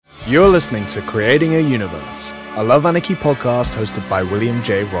You're listening to Creating a Universe, a Love Anarchy podcast hosted by William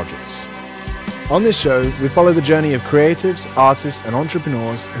J. Rogers. On this show, we follow the journey of creatives, artists, and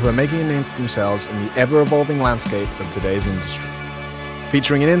entrepreneurs who are making a name for themselves in the ever-evolving landscape of today's industry.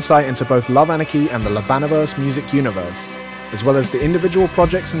 Featuring an insight into both Love Anarchy and the Labaniverse music universe, as well as the individual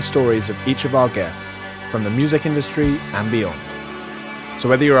projects and stories of each of our guests, from the music industry and beyond. So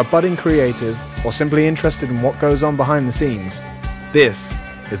whether you're a budding creative or simply interested in what goes on behind the scenes, this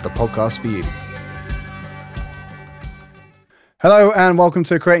is the podcast for you. Hello and welcome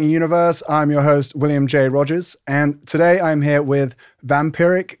to Creating a Universe. I'm your host, William J. Rogers, and today I'm here with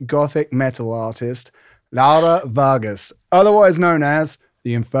Vampyric Gothic metal artist, Laura Vargas, otherwise known as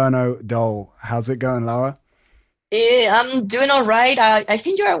the Inferno doll. How's it going, Laura? I'm doing all right. I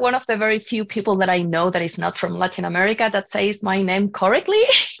think you are one of the very few people that I know that is not from Latin America that says my name correctly.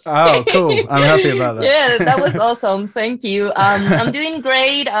 Oh, cool. I'm happy about that. Yeah, that was awesome. Thank you. I'm doing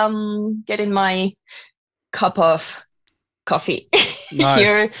great. I'm getting my cup of coffee Nice.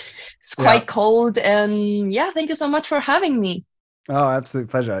 here. It's quite cold. And yeah, thank you so much for having me. Oh, absolute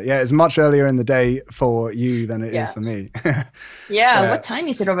pleasure. Yeah, it's much earlier in the day for you than it is for me. What time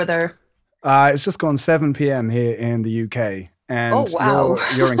is it over there? It's just gone 7 p.m. here in the UK. And Oh, wow.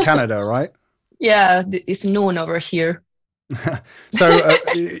 you're in Canada, right? Yeah, it's noon over here. So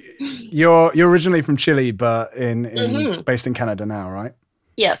you're originally from Chile, but based in Canada now, right?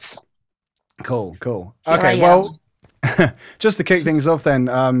 Yes. Cool. Here Okay, I well, just to kick things off then,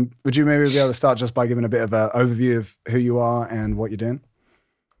 would you maybe be able to start just by giving a bit of an overview of who you are and what you're doing?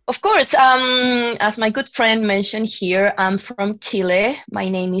 Of course, as my good friend mentioned here, I'm from Chile. My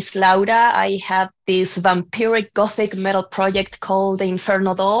name is Laura. I have this vampiric gothic metal project called the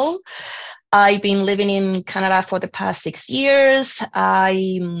Inferno doll. I've been living in Canada for the past 6 years.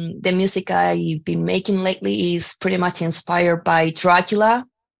 The music I've been making lately is pretty much inspired by Dracula,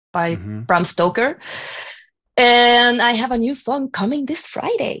 by Bram Stoker. And I have a new song coming this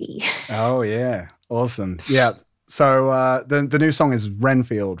Friday. Oh, yeah. Awesome. Yeah. So the new song is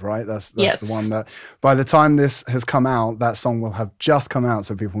Renfield, right? That's Yes. the one that by the time this has come out, that song will have just come out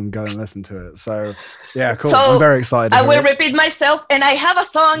so people can go and listen to it. So yeah, cool. So I'm very excited. I will repeat myself, and I have a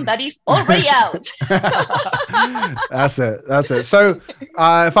song that is already out. That's it. So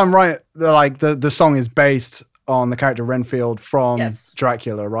if I'm right, the song is based on the character Renfield from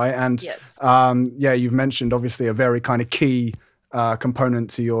Dracula, right? And you've mentioned obviously a very kind of key component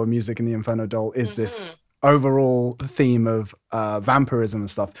to your music in the Inferno doll is this overall theme of vampirism and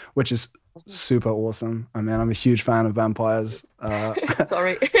stuff, which is super awesome. I mean, I'm a huge fan of vampires.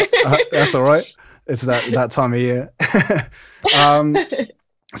 Sorry. That's all right. It's that time of year.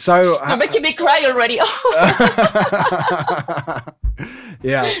 So you're making me cry already.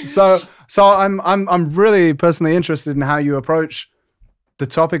 Yeah. So I'm really personally interested in how you approach the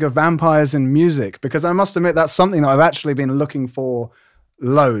topic of vampires in music, because I must admit that's something that I've actually been looking for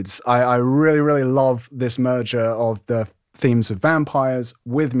loads. I really, really love this merger of the themes of vampires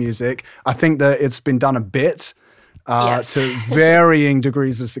with music. I think that it's been done a bit to varying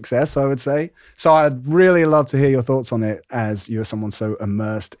degrees of success, I would say. So I'd really love to hear your thoughts on it as you're someone so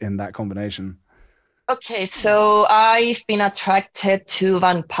immersed in that combination. Okay, so I've been attracted to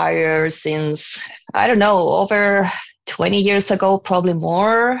vampires since, I don't know, over 20 years ago, probably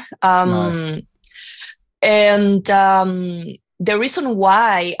more. Nice. And the reason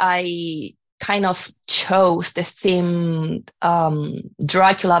why I kind of chose the theme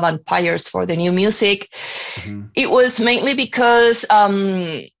Dracula vampires for the new music, it was mainly because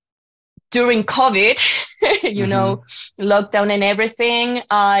during COVID, lockdown and everything,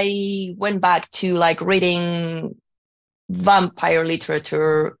 I went back to reading vampire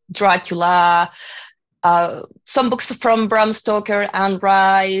literature, Dracula, some books from Bram Stoker, Anne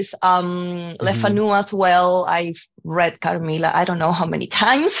Rice, Le Fanu as well. I've read Carmilla, I don't know how many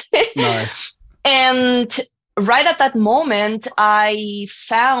times. Nice. And right at that moment, I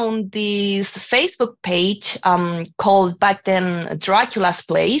found this Facebook page called back then Dracula's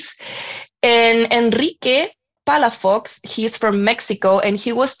Place. And Enrique Palafox, he's from Mexico, and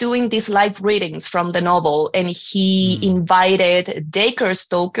he was doing these live readings from the novel. And he invited Dacre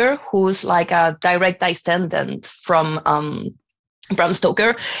Stoker, who's like a direct descendant from Bram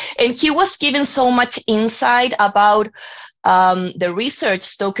Stoker. And he was given so much insight about the research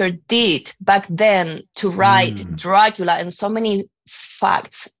Stoker did back then to write Dracula, and so many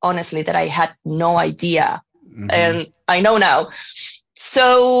facts, honestly, that I had no idea. And I know now.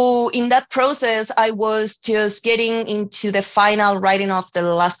 So in that process, I was just getting into the final writing of the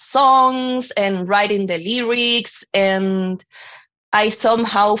last songs and writing the lyrics. And I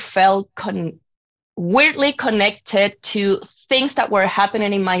somehow felt weirdly connected to things that were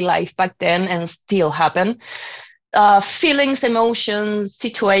happening in my life back then and still happen. Feelings, emotions,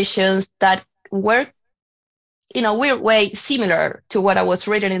 situations that were in a weird way similar to what I was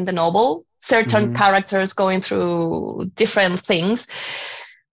reading in the novel. Certain characters going through different things.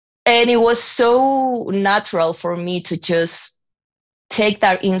 And it was so natural for me to just take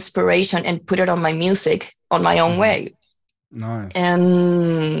that inspiration and put it on my music on my own way. Nice.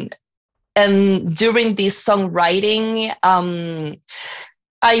 And during this songwriting,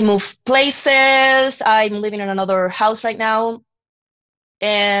 I moved places. I'm living in another house right now,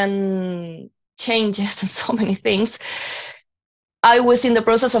 and changes and so many things. I was in the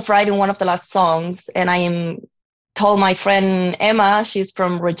process of writing one of the last songs, and told my friend Emma, she's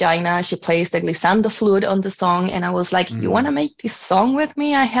from Regina, she plays the glissando flute on the song, and I was like, you want to make this song with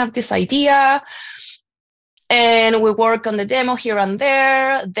me? I have this idea. And we work on the demo here and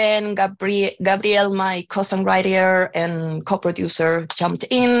there. Then Gabriel, my co-songwriter and co-producer, jumped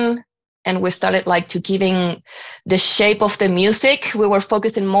in, and we started like to giving the shape of the music. We were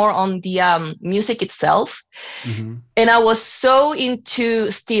focusing more on the music itself. And I was so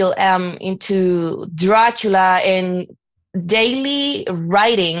still am into Dracula and daily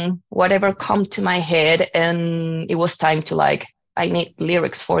writing whatever come to my head. And it was time to like, I need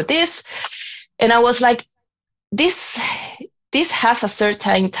lyrics for this. And I was like, this has a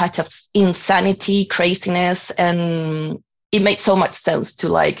certain touch of insanity, craziness, and it made so much sense to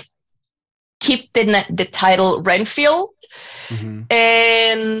like keep the title Renfield.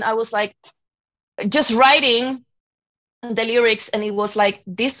 And I was like just writing the lyrics, and it was like,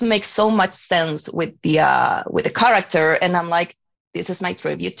 this makes so much sense with the character, and I'm like, this is my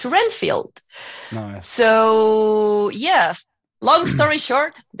tribute to Renfield. Nice. So yes, long story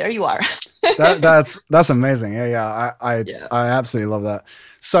short, there you are. That's amazing. I absolutely love that.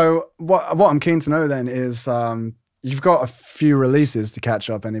 So what I'm keen to know then is you've got a few releases to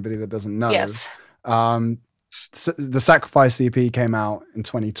catch up anybody that doesn't know. Yes. The Sacrifice EP came out in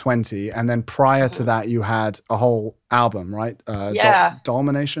 2020, and then prior to that you had a whole album, right?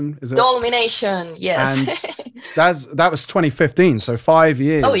 Domination, is it? Domination, yes. And that was 2015, so 5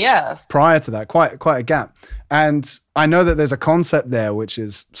 years. Oh yeah. Prior to that, quite a gap. And I know that there's a concept there which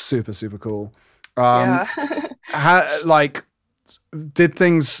is super, super cool. Did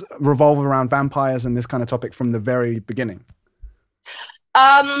things revolve around vampires and this kind of topic from the very beginning?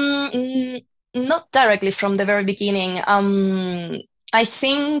 Not directly from the very beginning. I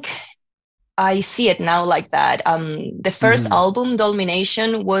think I see it now like that. The first album,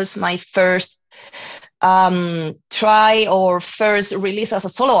 Domination, was my first try or first release as a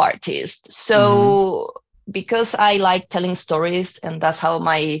solo artist. So because I like telling stories and that's how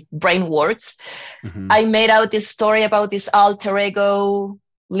my brain works, I made out this story about this alter ego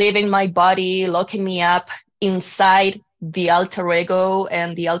leaving my body, locking me up inside the alter ego,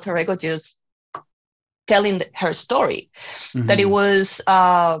 and the alter ego just telling her story. That it was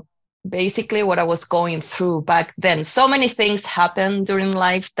basically what I was going through back then. So many things happen during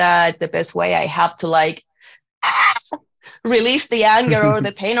life that the best way I have to like release the anger or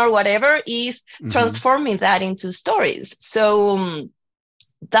the pain or whatever is transforming that into stories. So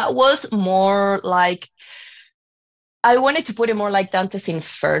that was more like, I wanted to put it more like Dante's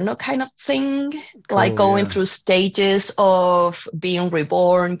Inferno kind of thing, like going through stages of being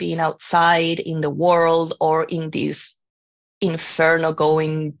reborn, being outside in the world, or in this inferno,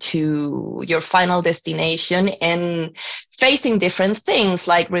 going to your final destination and facing different things,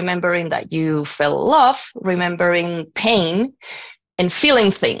 like remembering that you fell in love, remembering pain, and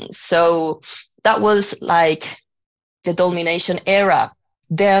feeling things. So that was like the Domination era.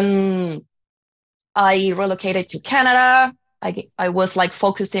 Then I relocated to Canada. I was like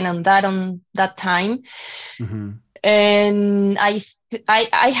focusing on that time. And I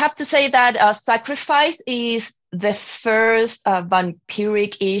have to say that Sacrifice is the first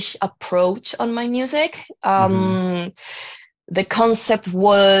vampiric-ish approach on my music. The concept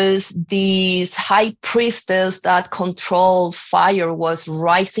was this high priestess that controlled fire was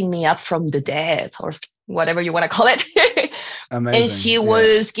rising me up from the dead, or whatever you want to call it. Amazing. And she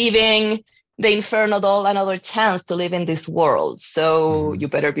was giving the Inferno doll another chance to live in this world. So you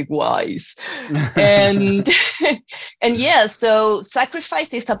better be wise. And so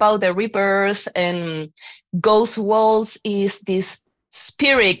Sacrifice is about the rebirth, and Ghost Walls is this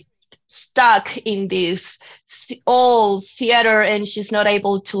spirit stuck in this old theater, and she's not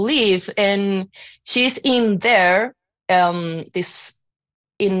able to leave, and she's in there, this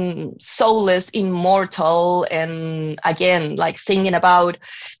soulless immortal, and again like singing about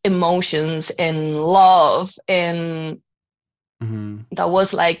emotions and love, and that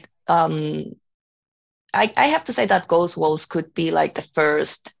was like I have to say that Ghost Walls could be like the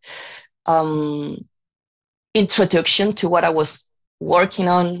first um, introduction to what I was working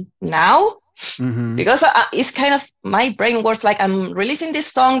on now, because it's kind of my brain works like I'm releasing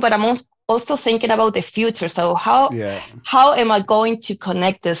this song, but I'm also thinking about the future. So how am I going to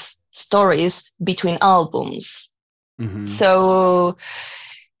connect these stories between albums? So,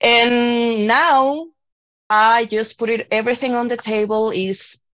 and now I just put everything on the table.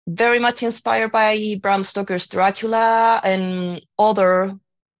 Is very much inspired by Bram Stoker's Dracula and other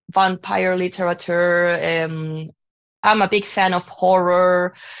vampire literature. I'm a big fan of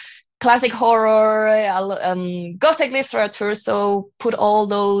horror, classic horror, Gothic literature. So put all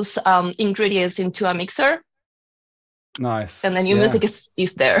those ingredients into a mixer. Nice. And the new music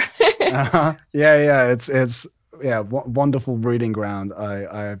is there. It's wonderful breeding ground,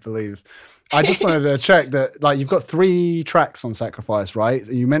 I believe. I just wanted to check that, like, you've got 3 tracks on Sacrifice, right?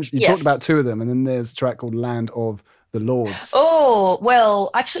 You talked about 2 of them, and then there's a track called Land of the Lords. Oh,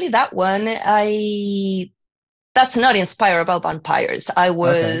 well, actually that one, that's not inspired about vampires. I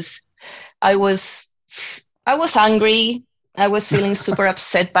was angry. I was feeling super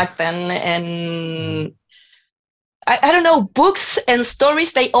upset back then, and I don't know, books and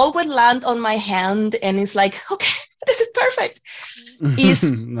stories, they always land on my hand, and it's like, okay, this is perfect. Nice.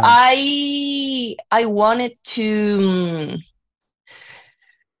 I wanted to,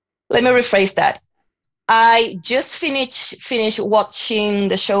 let me rephrase that. I just finished watching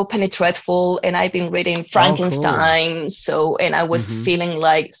the show Penny Dreadful, and I've been reading Frankenstein. Oh, cool. So, and I was feeling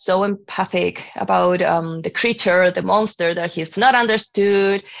like so empathic about the creature, the monster, that he's not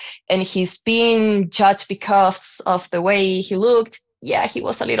understood, and he's being judged because of the way he looked. Yeah, he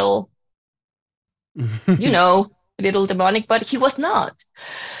was a little, a little demonic, but he was not.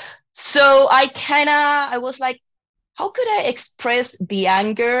 So I was like, how could I express the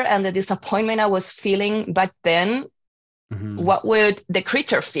anger and the disappointment I was feeling back then? What would the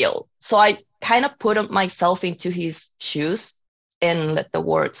creature feel? So I kind of put myself into his shoes and let the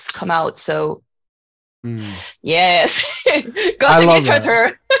words come out. So yes, I love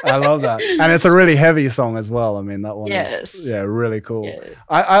that. I love that. And it's a really heavy song as well. I mean, that one is really cool. Yeah.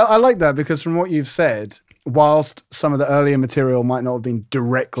 I like that, because from what you've said, whilst some of the earlier material might not have been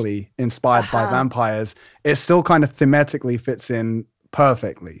directly inspired by vampires, it still kind of thematically fits in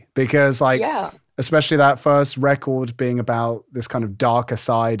perfectly, because especially that first record being about this kind of darker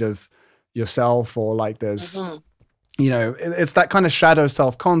side of yourself, or like there's, it's that kind of shadow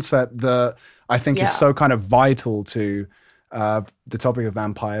self concept that I think is so kind of vital to the topic of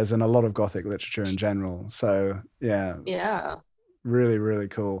vampires and a lot of Gothic literature in general. So yeah. Really, really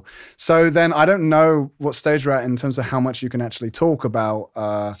cool. So then I don't know what stage we're at in terms of how much you can actually talk about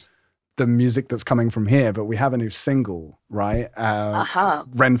the music that's coming from here, but we have a new single, right?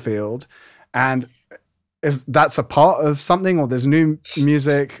 Renfield. And that's a part of something, or there's new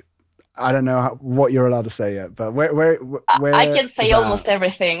music? I don't know what you're allowed to say yet, but where I can say almost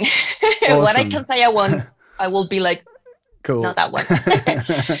everything. Awesome. What I can say I will be like, cool. Not that one.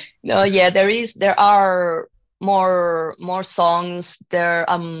 No, yeah, there are more songs there.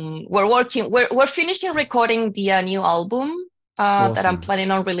 We're finishing recording the new album awesome. That I'm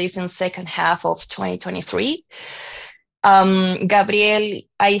planning on releasing second half of 2023. Gabriel,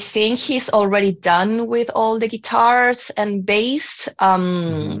 I think he's already done with all the guitars and bass.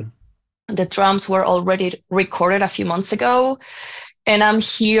 The drums were already recorded a few months ago, and I'm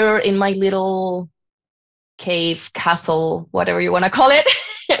here in my little cave, castle, whatever you want to call it,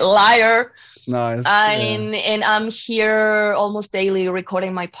 Lyre. Nice. And I'm here almost daily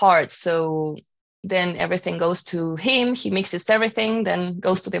recording my parts. So then everything goes to him. He mixes everything, then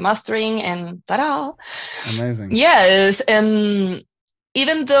goes to the mastering, and ta-da! Amazing. Yes, and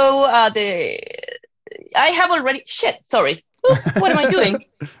even though I have already sorry. What am I doing?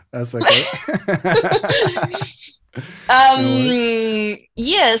 That's okay.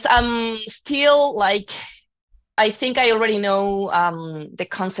 Yes, I'm still like, I think I already know the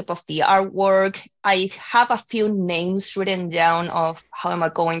concept of the artwork. I have a few names written down of how am I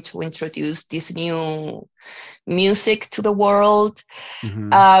going to introduce this new music to the world.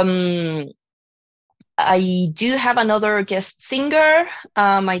 I do have another guest singer.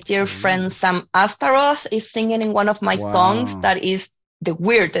 My dear friend Sam Astaroth is singing in one of my songs. That is the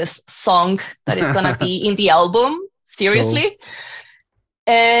weirdest song that is going to be in the album. Seriously. Cool.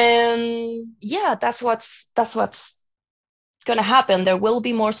 And yeah, that's what's gonna happen. There will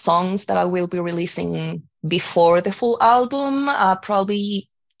be more songs that I will be releasing before the full album, probably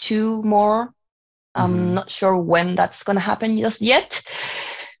 2 more. I'm not sure when that's gonna happen just yet.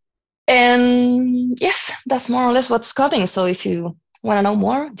 And yes, that's more or less what's coming. So if you want to know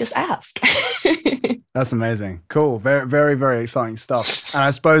more, just ask. That's amazing. Cool. Very, very, very exciting stuff. And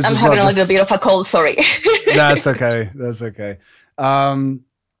I suppose I'm as having well, a little bit of a cold, sorry. that's okay. That's okay.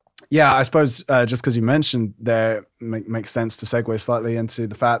 Yeah, I suppose just because you mentioned there makes sense to segue slightly into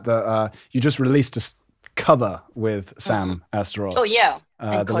the fact that you just released a cover with Sam Astaroth. Oh, yeah.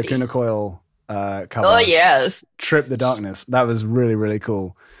 The Cody. Lacuna Coil cover. Oh, yes. Trip the Darkness. That was really, really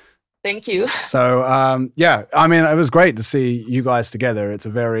cool. Thank you. So, yeah, I mean, it was great to see you guys together. It's a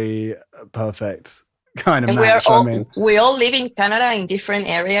very perfect kind of and match. We all live in Canada in different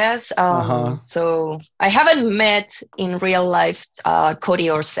areas. So I haven't met in real life Cody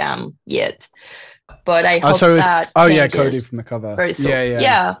or Sam yet, but I hope that changes Cody from the cover. Very soon.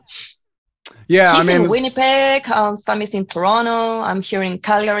 Yeah. He's in Winnipeg. Sam is in Toronto. I'm here in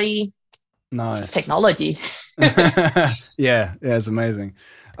Calgary. Nice technology. Yeah, it's amazing.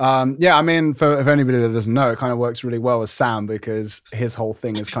 I mean, for anybody that doesn't know, it kind of works really well with Sam because his whole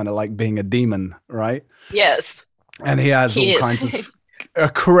thing is kind of like being a demon, right? Yes. And he has all kinds of a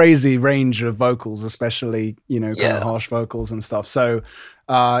crazy range of vocals, especially, kind of harsh vocals and stuff. So,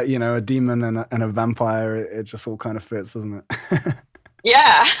 a demon and a vampire, it just all kind of fits, doesn't it?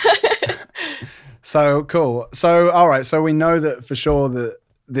 Yeah. So cool. So, all right. So we know that for sure that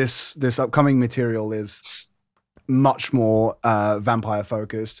this upcoming material is much more vampire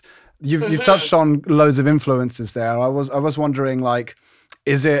focused. You've touched on loads of influences there. I was wondering, like,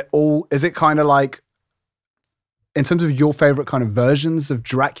 is it kind of like, in terms of your favorite kind of versions of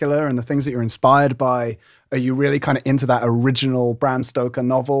Dracula and the things that you're inspired by, are you really kind of into that original Bram Stoker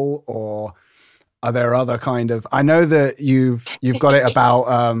novel, or are there other kind of, I know that you've got it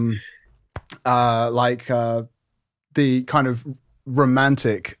about the kind of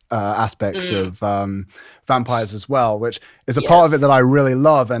romantic aspects of vampires as well, which is a part of it that I really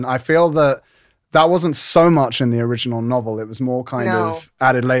love. And I feel that wasn't so much in the original novel. It was more kind of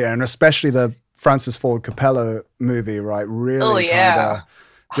added later, and especially the Francis Ford Coppola movie, right? Really kind of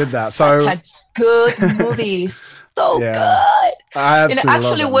did that. Such a good movie. So good. I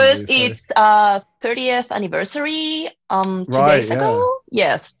absolutely love its 30th anniversary 2 days ago.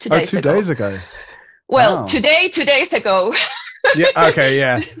 Yes, 2 days ago. 2 days ago. Well, 2 days ago. Yeah. Okay.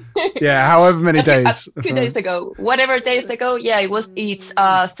 Yeah. However many days. 2 days ago, whatever days ago. Yeah, it was its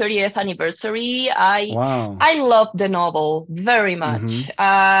 30th anniversary. I love the novel very much.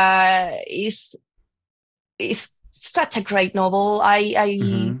 It's such a great novel.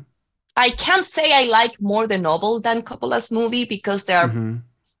 I can't say I like more the novel than Coppola's movie because they are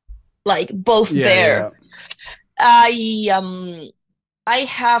like both there. I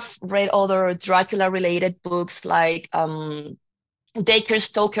have read other Dracula related books, like Dacre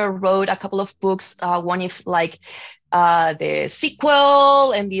Stoker wrote a couple of books. One is like the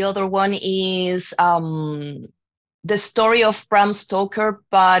sequel, and the other one is the story of Bram Stoker,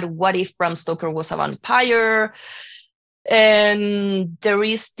 but what if Bram Stoker was a vampire? And there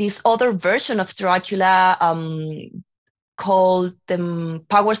is this other version of Dracula called The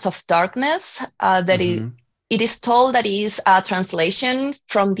Powers of Darkness that it is told that it is a translation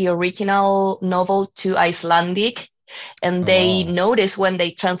from the original novel to Icelandic. And they noticed when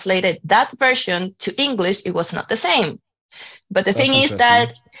they translated that version to English, it was not the same. But the thing is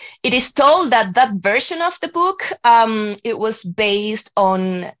that it is told that that version of the book, it was based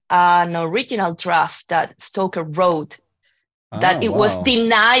on an original draft that Stoker wrote, that it was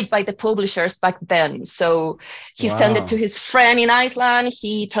denied by the publishers back then. So he sent it to his friend in Iceland.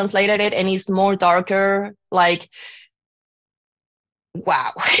 He translated it, and it's more darker, like,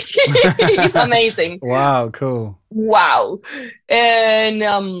 wow. It's amazing. Wow, cool. Wow. And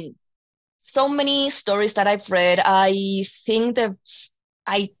so many stories that I've read. I think that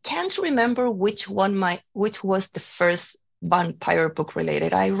I can't remember which was the first vampire book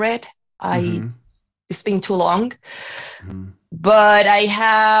related I read. It's been too long. But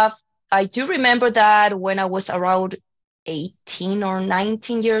I do remember that when I was around 18 or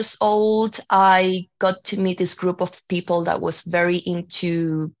 19 years old, I got to meet this group of people that was very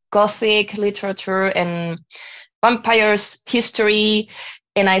into Gothic literature and vampires history.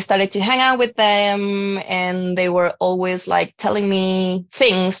 And I started to hang out with them, and they were always like telling me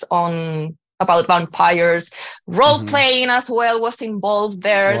things about vampires. Role playing as well was involved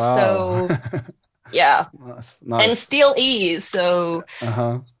there. So yeah, nice. And still is. So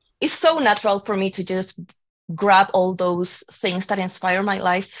it's so natural for me to just grab all those things that inspire my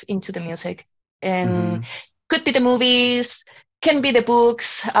life into the music. And could be the movies, can be the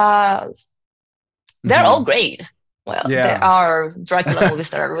books. They're all great. Well, there are Dracula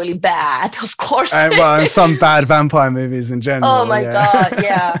movies that are really bad, of course. And some bad vampire movies in general. Oh my God,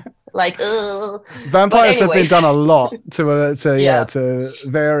 yeah. Like, ugh. Vampires have been anyways. done a lot Yeah. to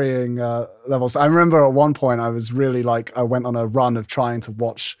varying levels. I remember at one point I was really like, I went on a run of trying to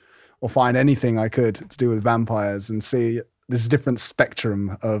watch or find anything I could to do with vampires and see this different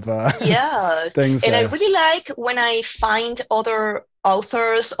spectrum of Yeah. things And I there. really like when I find other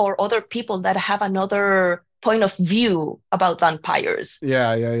authors or other people that have another point of view about vampires.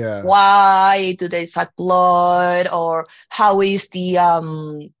 Yeah, yeah, yeah. Why do they suck blood? Or how is the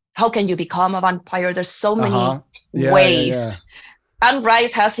how can you become a vampire? There's so many Uh-huh. Yeah, yeah, ways. yeah. Anne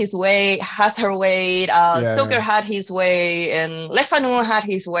Rice has his way, has her way. Yeah, Stoker yeah. had his way, and Le Fanu had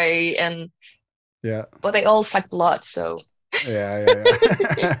his way, and Yeah. but they all suck blood. So Yeah, yeah,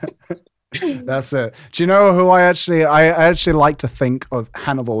 yeah. That's it. Do you know who I actually like to think of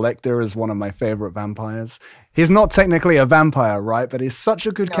Hannibal Lecter as one of my favorite vampires. He's not technically a vampire, right? But he's such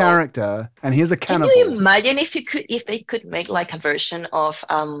a good no. character and he's a Can you cannibal. imagine if they could make like a version of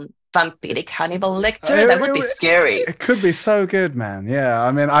Vampyric Hannibal Lecter? That would be It, scary. it could be so good, man. Yeah.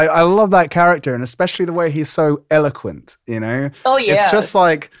 I mean, I love that character and especially the way he's so eloquent, you know? Oh It's yeah. just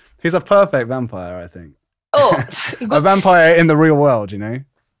like he's a perfect vampire, I think. Oh, A good. vampire in the real world, you know?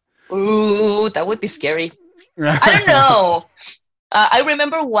 Ooh, that would be scary. I don't know. I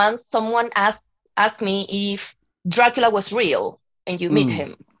remember once someone asked me if Dracula was real and you meet Mm.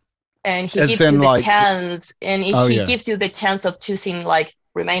 him and he As gives you in the like, chance and if oh he yeah. gives you the chance of choosing like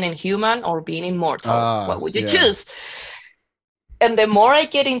remaining human or being immortal, what would you Yeah. choose? And the more I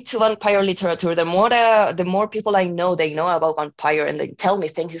get into vampire literature, the more people I know they know about vampire and they tell me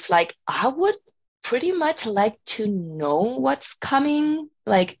things. It's like I would pretty much like to know what's coming,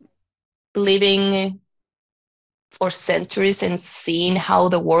 like living for centuries and seeing how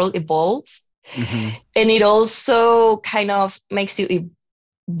the world evolves. Hmm. And it also kind of makes you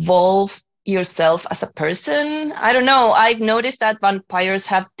evolve yourself as a person. I don't know. I've noticed that vampires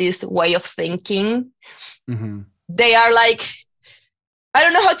have this way of thinking. Hmm. They are like, I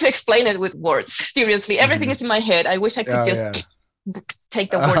don't know how to explain it with words. Seriously, everything Hmm. is in my head. I wish I could Oh just yeah.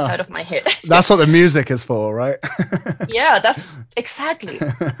 take the words out of my head. That's what the music is for, right? Yeah, that's exactly.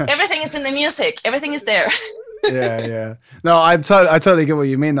 Everything is in the music. Everything is there. Yeah, yeah. No, I totally get what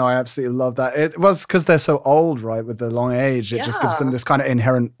you mean though. I absolutely love that. It was because they're so old, right? With the long age, it just gives them Yeah, this kind of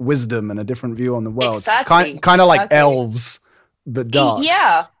inherent wisdom and a different view on the world. exactly. Kind of like Exactly. elves, but dark,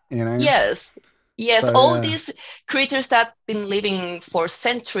 Yeah, you know? yes. Yes, So all yeah. these creatures that have been living for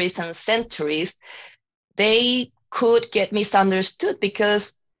centuries and centuries, they could get misunderstood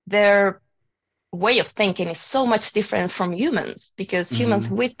because their way of thinking is so much different from humans. Because humans,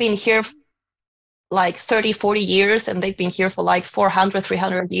 Hmm. we've been here like 30, 40 years, and they've been here for like 400,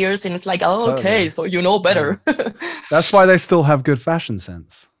 300 years. And it's like, oh, Totally. okay, so you know Yeah. better. That's why they still have good fashion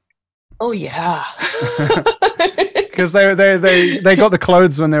sense. Oh, yeah. Because they got the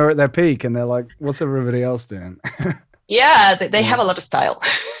clothes when they were at their peak, and they're like, "What's everybody else doing?" Yeah, they Yeah, have a lot of style.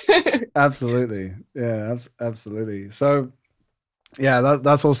 absolutely. Yeah, absolutely. So yeah,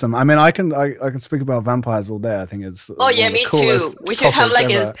 that's awesome. I mean, I can speak about vampires all day. I think it's Oh one yeah, of the me too. coolest We should have topics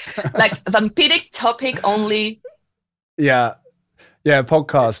like ever. like vampiric topic only Yeah, yeah.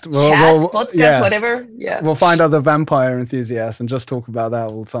 Podcast. chat, podcast, Yeah. whatever. Yeah. We'll find other vampire enthusiasts and just talk about that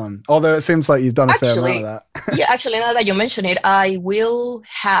all the time. Although it seems like you've done a fair amount of Actually, that. yeah, actually, now that you mention it, I will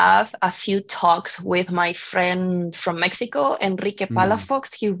have a few talks with my friend from Mexico, Enrique Mm,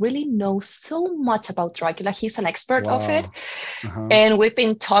 Palafox. He really knows so much about Dracula. He's an expert of it. wow. Uh-huh. And we've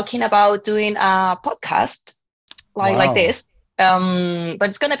been talking about doing a podcast like Wow. this. But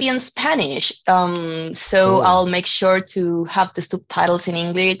it's gonna be in Spanish. So Cool. I'll make sure to have the subtitles in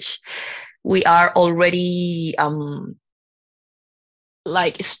English. We are already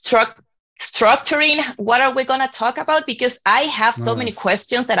like structuring what are we gonna talk about because I have so many Nice.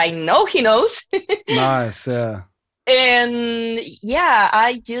 questions that I know he knows. Nice. Yeah. And yeah,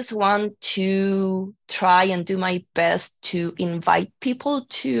 I just want to try and do my best to invite people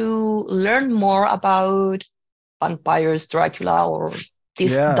to learn more about vampires, Dracula, or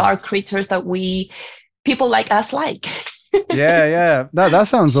these Yeah. dark creatures that people like us like. Yeah, yeah. That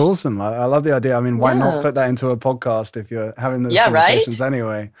sounds awesome. I love the idea. I mean, why not Yeah. put that into a podcast if you're having those Yeah, right? conversations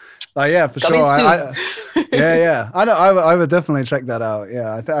anyway? Like, yeah, for sure. Coming soon. Yeah, yeah. I know. I would definitely check that out.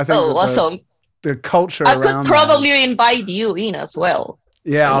 Yeah, I think Oh, that awesome. the culture I could around that probably is. invite you in as well.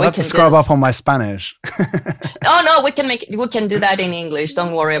 Yeah, And I'll we have to can scrub up just on my Spanish. Oh no, we can do that in English.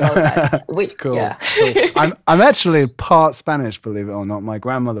 Don't worry about that. Cool, Yeah. cool. I'm actually part Spanish, believe it or not. My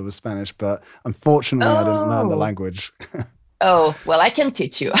grandmother was Spanish, but unfortunately, I didn't learn the Oh. language. Oh, well, I can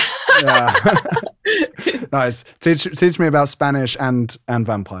teach you. Yeah, nice. Teach me about Spanish and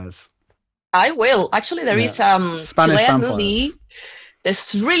vampires. I will. Actually, there Yeah, is Spanish Chilean vampires. movie.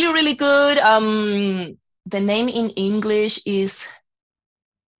 It's really, really good. The name in English is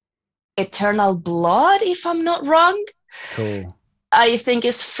Eternal Blood, if I'm not wrong. Cool. I think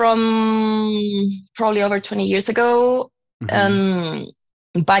it's from probably over 20 years ago.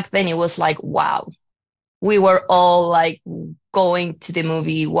 Mm-hmm. Back then it was like, wow. We were all like going to the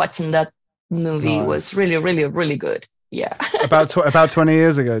movie, watching that movie. Was Nice. really, really, really good. Yeah. About 20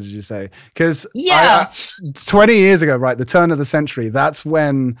 years ago, did you say? Because Yeah. 20 years ago, right, the turn of the century, that's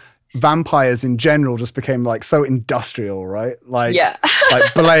when vampires in general just became like so industrial, right? Like, Yeah.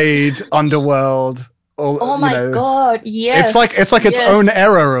 like Blade, Underworld, all, Oh you my know, God. Yes. it's like its Yes. own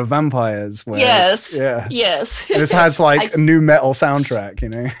era of vampires where Yes. yeah. Yes. This has like a new metal soundtrack, you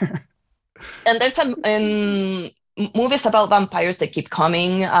know? And there's some movies about vampires that keep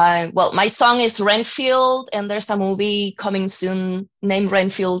coming. Well, my song is Renfield, and there's a movie coming soon named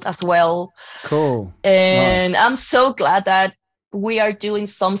Renfield as well. Cool. And Nice. I'm so glad that we are doing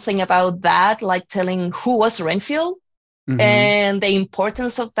something about that, like telling who was Renfield Mm-hmm. and the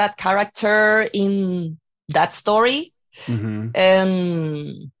importance of that character in that story.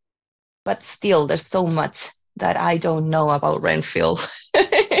 Mm-hmm. But still, there's so much that I don't know about Renfield.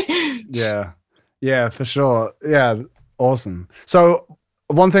 Yeah. Yeah, for sure. Yeah, awesome. So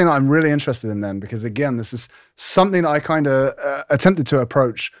one thing that I'm really interested in then, because again, this is something that I kind of attempted to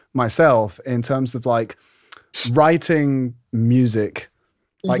approach myself in terms of like writing music,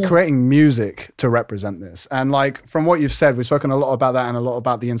 like creating music to represent this. And like from what you've said, we've spoken a lot about that and a lot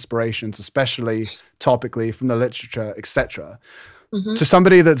about the inspirations, especially topically from the literature, etc. To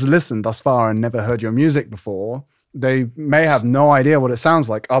somebody that's listened thus far and never heard your music before, they may have no idea what it sounds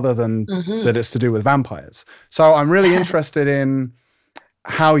like other than that it's to do with vampires. So I'm really interested in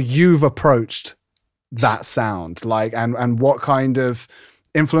how you've approached that sound, like, and what kind of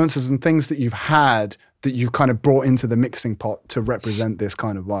influences and things that you've had that you've kind of brought into the mixing pot to represent this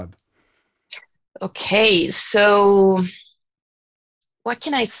kind of vibe. Okay, so what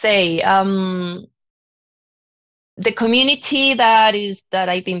can I say? The community that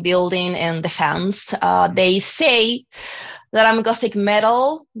I've been building and the fans, they say that I'm Gothic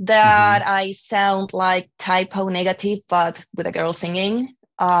metal, that I sound like Typo Negative, but with a girl singing.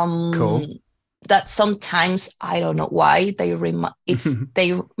 Cool. That sometimes I don't know why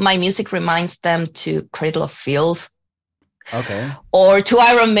my music reminds them to Cradle of Filth, Okay. or to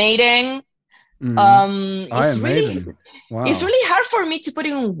Iron Maiden. Iron Maiden. Wow. It's really hard for me to put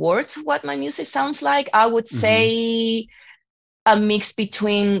in words what my music sounds like. I would say a mix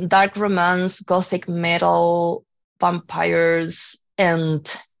between dark romance, Gothic metal, vampires,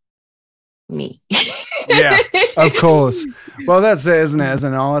 and me. Yeah, of course. Well, that's it, isn't it? As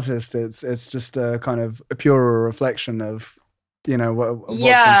an artist, it's just a kind of a purer reflection of, you know, what's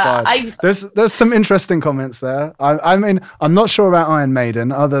inside. There's some interesting comments there. I mean, I'm not sure about Iron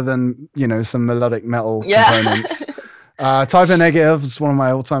Maiden, other than, you know, some melodic metal components. Type O Negative is one of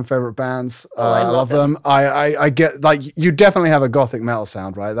my all-time favorite bands. I love them. I get, like, you definitely have a Gothic metal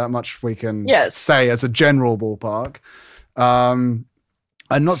sound, right? That much we can say as a general ballpark.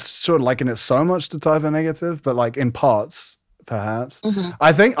 I'm not sure liking it so much to Type O Negative, but like in parts, perhaps.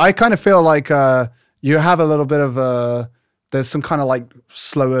 I think I kind of feel like you have a little bit of there's some kind of like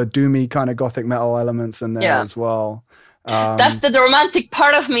slower, doomy kind of Gothic metal elements in there as well. That's the romantic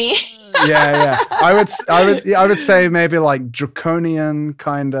part of me. Yeah. I would say maybe like draconian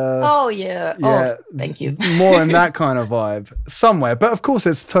kind of. Oh yeah. Oh, thank you. More in that kind of vibe somewhere, but of course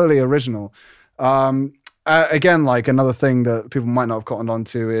it's totally original. Again, like another thing that people might not have cottoned on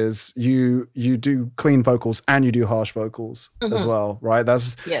to is you do clean vocals and you do harsh vocals as well, right?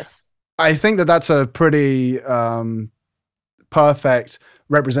 I think that's a pretty perfect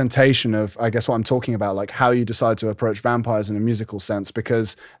representation of, I guess, what I'm talking about, like how you decide to approach vampires in a musical sense,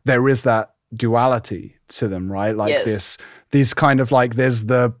 because there is that duality to them, right? Like these kind of like, there's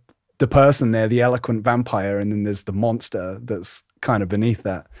the person there, the eloquent vampire, and then there's the monster that's kind of beneath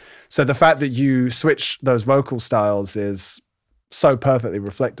that. So the fact that you switch those vocal styles is so perfectly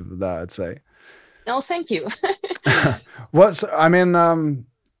reflective of that, I'd say. No, thank you. I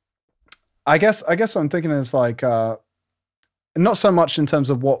guess what I'm thinking is like, not so much in terms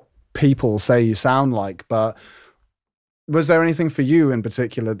of what people say you sound like, but was there anything for you in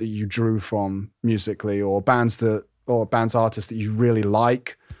particular that you drew from musically, or bands artists that you really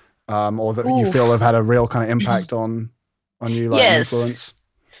like, or that you feel have had a real kind of impact on you, like influence?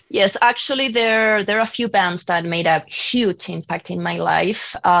 Yes, actually there are a few bands that made a huge impact in my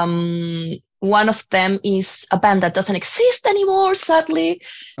life. One of them is a band that doesn't exist anymore, sadly,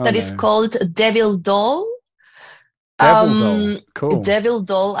 is called Devil Doll. Cool. Devil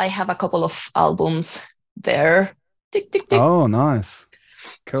Doll, I have a couple of albums there. Tick, tick, tick. Oh, nice.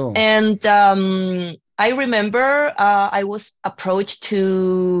 Cool. And I remember I was approached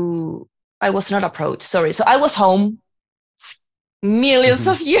to, I was not approached, sorry. So I was home millions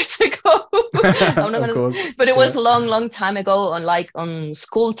Mhm. of years ago. I'm not Of gonna, course. but it was Yeah. long time ago on like on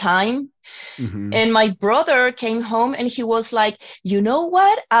school time. Hmm. And my brother came home and he was like, you know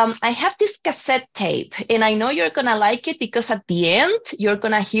what? I have this cassette tape and I know you're gonna like it because at the end you're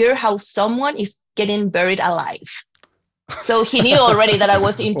gonna hear how someone is getting buried alive. So he knew already that I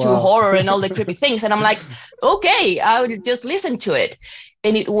was into Wow. horror and all the creepy things. And I'm like, okay, I'll just listen to it.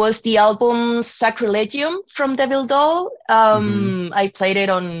 And it was the album Sacrilegium from Devil Doll. Hmm. I played it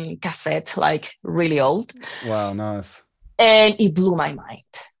on cassette, like really old, Wow, nice. and it blew my mind.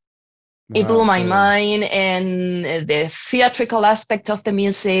 It blew Wow, my cool. mind, and the theatrical aspect of the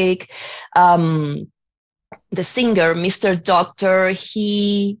music. Um, the singer, Mr. Doctor,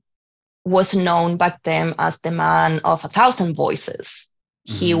 he was known back then as the man of 1,000 voices.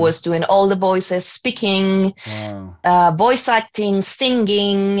 He Hmm. was doing all the voices, speaking, Wow. voice acting,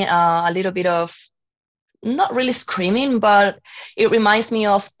 singing, a little bit of not really screaming, but it reminds me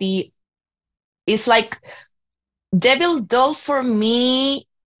of it's like Devil Doll for me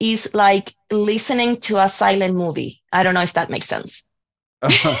is like listening to a silent movie. I don't know if that makes sense.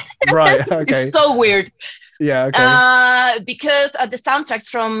 Right. It's Okay. so weird. Yeah. Okay. Because the soundtracks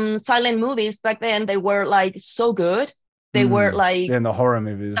from silent movies back then, they were like so good. They were Mm. like, Yeah, in the horror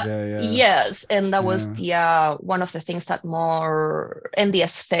movies. Yeah. Yeah. yes, and that was Yeah. the one of the things that more, and the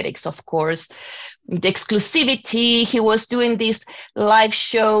aesthetics, of course, the exclusivity. He was doing these live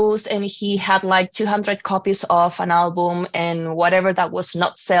shows, and he had like 200 copies of an album, and whatever that was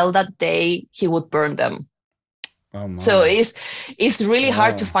not sell that day, he would burn them. Oh So my. it's really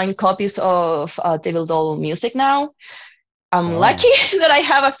hard to Wow. find copies of Devil Doll music now. I'm lucky Wow. that I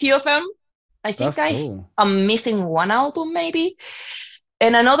have a few of them. I think That's cool. I'm missing one album maybe.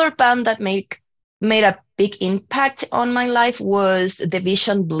 And another band that made a big impact on my life was The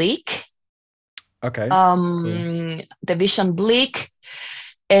Vision Bleak. Okay. Cool. The Vision Bleak,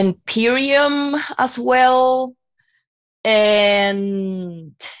 Imperium as well.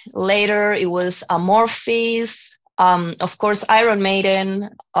 And later it was Amorphis, of course, Iron Maiden.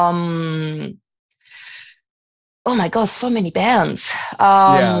 Oh my God, so many bands.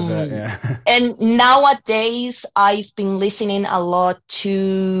 Yeah, I bet. Yeah. And nowadays I've been listening a lot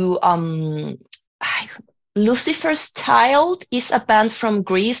to Lucifer's Child is a band from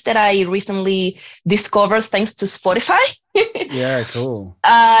Greece that I recently discovered thanks to Spotify. Yeah. Cool.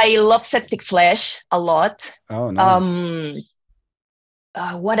 I love Septic Flesh a lot. Oh, nice.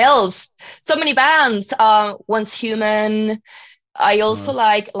 Um, what else? So many bands. Once Human. I also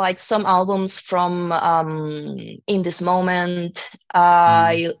Nice. like some albums from In This Moment.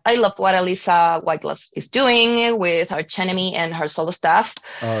 Mm. I love what Alyssa Whiteglass is doing with Arch Enemy and her solo stuff.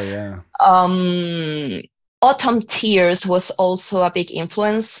 Oh, yeah. Um, Autumn Tears was also a big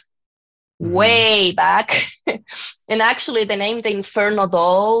influence Hmm. way back. And actually, the name the Inferno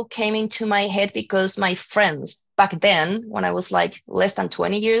Doll came into my head because my friends back then, when I was like less than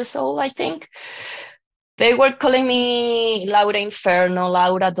 20 years old, I think, they were calling me Laura Inferno,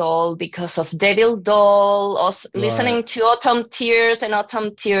 Laura Doll because of Devil Doll. Right. Listening to Autumn Tears, and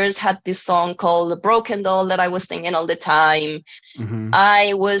Autumn Tears had this song called Broken Doll that I was singing all the time. Hmm.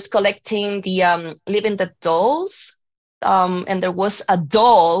 I was collecting the Living the Dolls, and there was a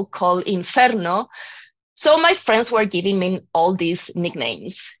doll called Inferno. So my friends were giving me all these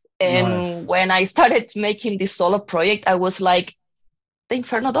nicknames. And Nice. when I started making this solo project, I was like, the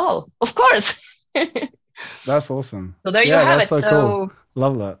Inferno Doll, of course. That's awesome. So there you Yeah, have that's it. so cool. So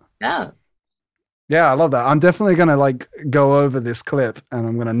Love that. yeah, Yeah, I love that. I'm definitely gonna like go over this clip and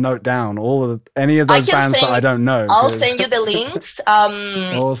I'm gonna note down all of any of I those can bands that I send. don't know I'll because send you the links.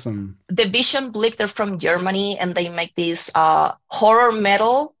 awesome. The Vision Blick, they're from Germany, and they make this horror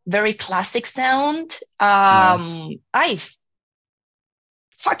metal, very classic sound. Nice. I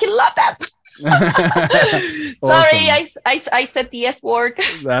fucking love that. Sorry, Awesome. I said the F word.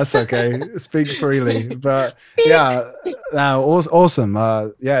 That's okay. Speak freely. But yeah, no, awesome.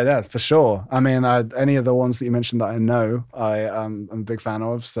 Yeah, for sure. I mean, any of the ones that you mentioned that I know, I'm a big fan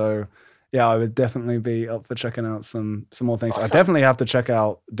of. So yeah, I would definitely be up for checking out some more things. I Awesome. definitely have to check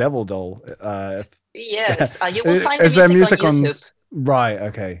out Devil Doll. Yes, you will find the Is there music on music on? YouTube. Right.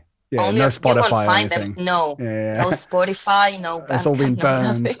 Okay. Yeah. Only No you won't Spotify or find them. anything. No, Yeah. no Yeah. Spotify, no It's all been Bandcamp,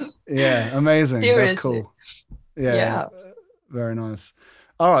 no burned. nothing. Yeah. Amazing. That's Seriously. cool. Yeah. Yeah. Very nice.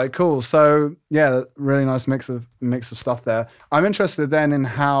 All right, cool. So yeah, really nice mix of stuff there. I'm interested then in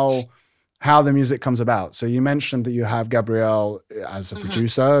how the music comes about. So you mentioned that you have Gabrielle as a Mhm.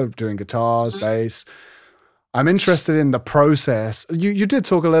 producer doing guitars, Mhm. bass. I'm interested in the process. You did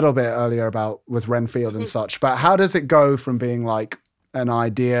talk a little bit earlier about with Renfield and such, but how does it go from being like an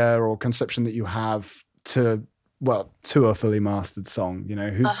idea or conception that you have to a fully mastered song? You know,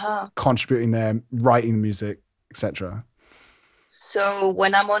 who's contributing there, writing music, etc. So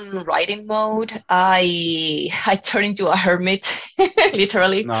when I'm on writing mode, I turn into a hermit,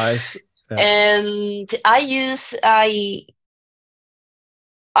 literally. Nice. Yeah. And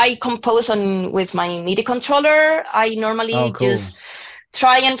I compose on with my MIDI controller. I normally just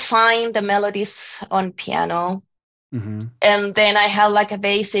try and find the melodies on piano. And then I have like a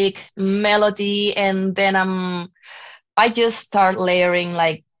basic melody, and then I just start layering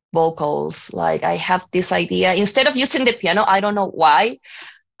like vocals. Like I have this idea. Instead of using the piano, I don't know why.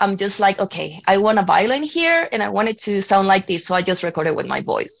 I'm just like, okay, I want a violin here and I want it to sound like this. So I just record it with my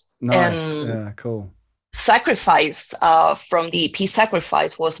voice. Nice. And yeah, cool. Sacrifice from the EP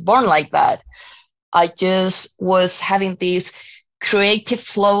Sacrifice was born like that. I just was having this creative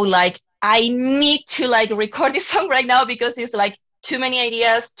flow, like I need to like record this song right now because it's like too many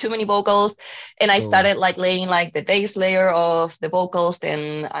ideas, too many vocals. And I started like laying like the bass layer of the vocals,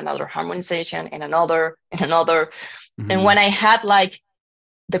 then another harmonization and another and another. And when I had like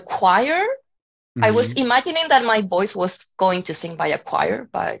the choir, I was imagining that my voice was going to sing by a choir,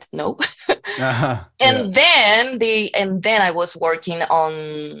 but no. And then I was working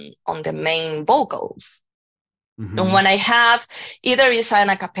on the main vocals. And when I have either is an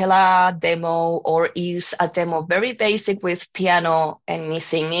a cappella demo or is a demo very basic with piano and me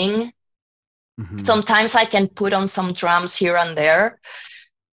singing, sometimes I can put on some drums here and there.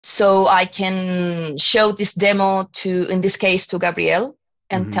 So I can show this demo to, in this case, to Gabriel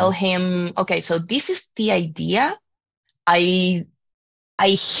and tell him, okay, so this is the idea. I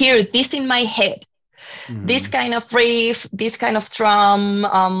hear this in my head, this kind of riff, this kind of drum.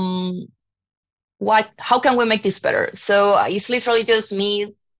 How can we make this better? So it's literally just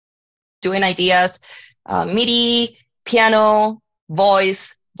me doing ideas, MIDI, piano,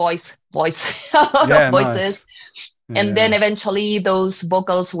 voice, a lot of voices. Nice. And then eventually those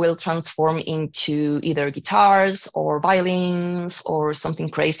vocals will transform into either guitars or violins or something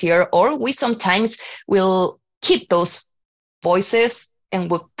crazier. Or we sometimes will keep those voices and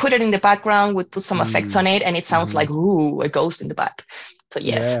we'll put it in the background, we'll put some effects on it, and it sounds like, ooh, a ghost in the back. So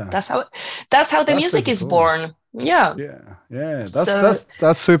yes, that's how the music is born. Yeah.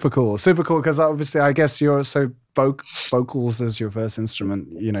 That's super cool. Super cool because obviously I guess you're so vocals as your first instrument.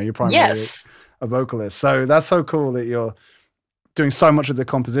 You know, you're primarily a vocalist. So that's so cool that you're doing so much of the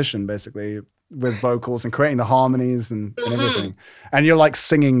composition basically with vocals and creating the harmonies and everything. And you're like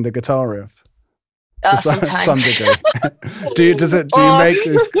singing the guitar riff to some degree. do you make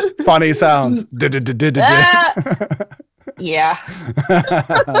these funny sounds? Yeah.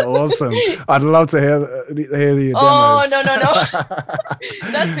 Awesome. I'd love to hear the demos. Oh,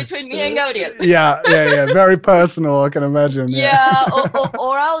 no. That's between me and Gabriel. Yeah. Very personal, I can imagine. Yeah.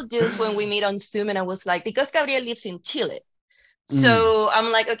 Or I'll just, when we meet on Zoom, and I was like, because Gabriel lives in Chile. So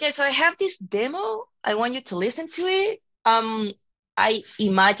I'm like, okay, so I have this demo. I want you to listen to it. I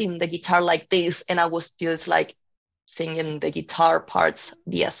imagine the guitar like this, and I was just like singing the guitar parts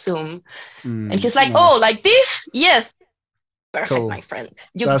via Zoom. And he's like, nice. Oh, like this? Yes. Perfect, my friend.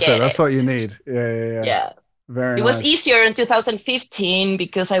 That's what you need. Yeah. Very nice. It was easier in 2015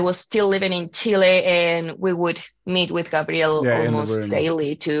 because I was still living in Chile and we would meet with Gabriel almost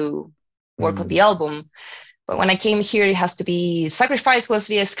daily to work on the album. But when I came here, it has to be Sacrifice was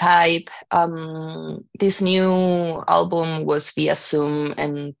via Skype. This new album was via Zoom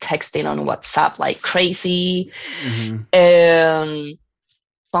and texting on WhatsApp like crazy.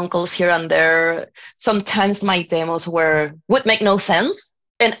 Phone calls here and there. Sometimes my demos would make no sense,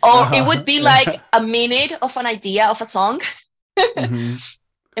 or it would be like a minute of an idea of a song, and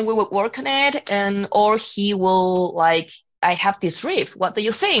we would work on it. Or he will like, I have this riff. What do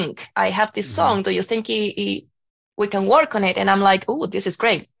you think? I have this song. Do you think we can work on it? And I'm like, oh, this is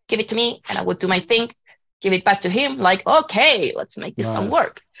great. Give it to me, and I would do my thing. Give it back to him. Like, okay, let's make this song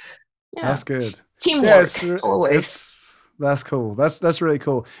work. Yeah. That's good. Teamwork, always. That's cool. That's really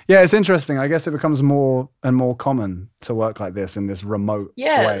cool. Yeah, it's interesting. I guess it becomes more and more common to work like this in this remote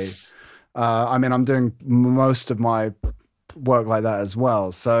way. I mean, I'm doing most of my work like that as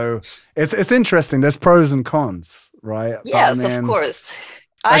well. So it's interesting. There's pros and cons, right? Yes, of course.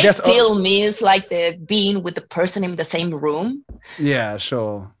 I guess still miss like the being with the person in the same room. Yeah,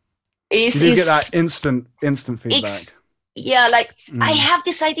 sure. You do get that instant feedback. Like I have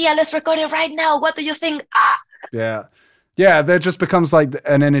this idea. Let's record it right now. What do you think? Yeah. Yeah, there just becomes like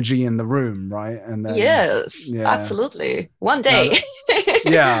an energy in the room, right? And then, Yes, yeah, absolutely. One no, day.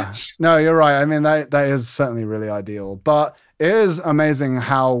 yeah, no, you're right. I mean, that is certainly really ideal, but it is amazing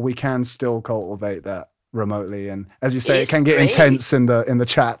how we can still cultivate that remotely. And as you say, it It's can get great. intense in the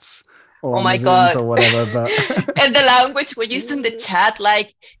chats or Oh on the my Zooms or God. whatever. But And the language we use in the chat,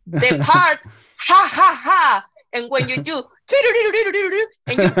 like the part, ha ha ha. And when you do,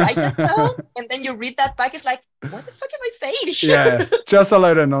 and you write that down, and then you read that back, it's like, what the fuck am I saying yeah, here? just a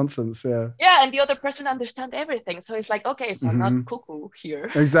load of nonsense. Yeah. Yeah, and the other person understand everything. So it's like, okay, so I'm not Hmm. cuckoo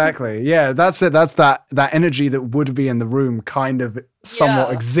here. Exactly. Yeah, that's it. That's that energy that would be in the room kind of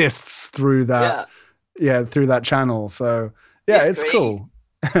somewhat Yeah, exists through that, yeah, yeah, through that channel. So yeah, it's it's great. cool.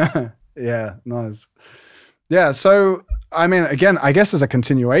 Yeah, nice. Yeah, so I mean, again, I guess as a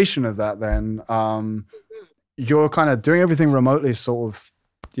continuation of that, then Mhm. you're kind of doing everything remotely, sort of.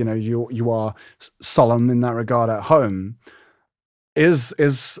 You are solemn in that regard at home.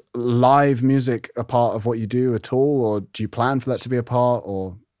 Is live music a part of what you do at all, or do you plan for that to be a part?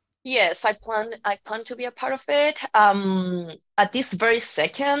 Or Yes, I plan to be a part of it. At this very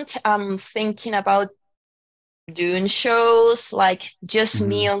second, I'm thinking about doing shows like just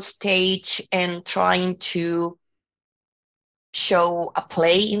me Mhm. on stage and trying to show a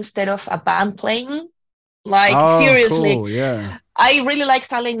play instead of a band playing. Like Oh, seriously, cool. Yeah. I really like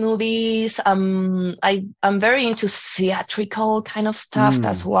silent movies. I'm very into theatrical kind of stuff.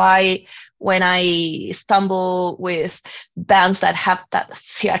 That's Mm. why when I stumble with bands that have that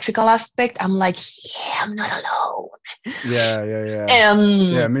theatrical aspect, I'm like, yeah, I'm not alone. Yeah, yeah, yeah.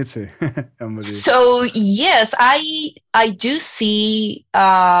 Yeah, Um, me too. I'm with you. so yes, I do see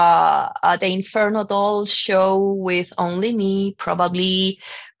the Inferno doll show with only me, probably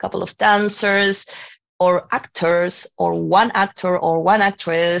a couple of dancers or actors or one actor or one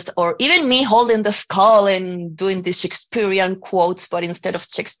actress or even me holding the skull and doing the Shakespearean quotes, but instead of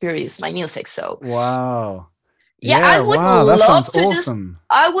Shakespeare is my music. So Wow. yeah, Yeah, wow, that sounds awesome.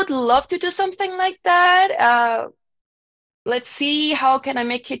 I would love to do something like that. Let's see how can I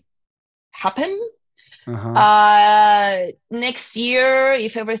make it happen. Uh-huh. Next year,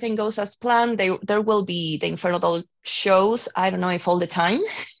 if everything goes as planned, there will be the Inferno Doll shows. I don't know if all the time,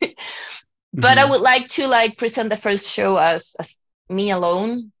 but I Hmm. would like to like present the first show as me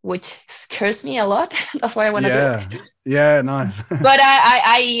alone, which scares me a lot. That's why I want to do it. Yeah. Yeah, nice. But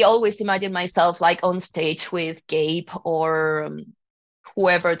I always imagine myself like on stage with Gabe or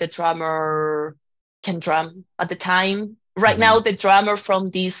whoever the drummer can drum at the time. Right now, Hmm. the drummer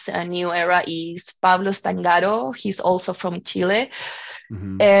from this new era is Pablo Stangaro. He's also from Chile.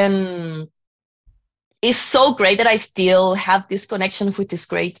 Hmm. And it's so great that I still have this connection with these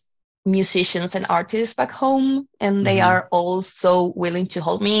great musicians and artists back home. And they Hmm. are all so willing to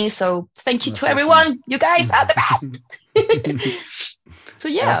hold me. So thank you to That's awesome. everyone. You guys are the best. So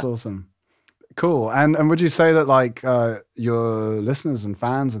That's yeah. awesome. Cool. And would you say that like your listeners and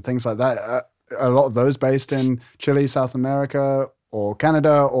fans and things like that, a lot of those based in Chile, South America, or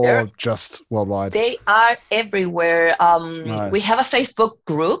Canada, They're or just worldwide? They are everywhere. We have Nice. a Facebook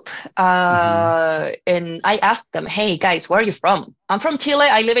group, Hmm. and I asked them, "Hey guys, where are you from?" I'm from Chile.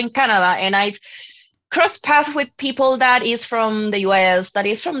 I live in Canada, and I've crossed paths with people that is from the US, that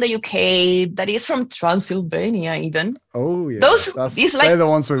is from the UK, that is from Transylvania, even. Oh yeah, Those that's is they're like, the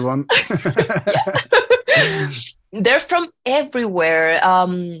ones we want. yeah. They're from everywhere.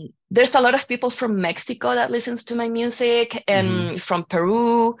 There's a lot of people from Mexico that listens to my music, Hmm. and from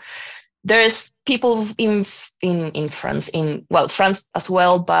Peru. There's people in France, in well, France as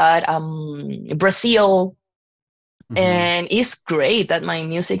well, but Brazil, Hmm. and it's great that my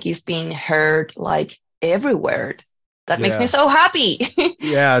music is being heard like everywhere. That makes me Yeah, so happy.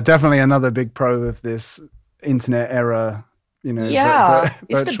 yeah, definitely another big pro of this internet era, Yeah,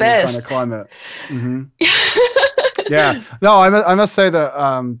 it's the virtual kind of best. climate. Hmm. Yeah, no, I must say that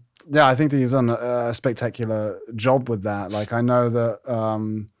yeah, I think that he's done a spectacular job with that. Like, I know that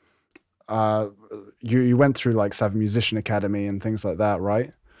uh, you went through like Seven Musician Academy and things like that,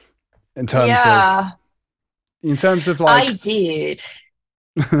 right? In terms of Yeah, in terms of I like, did.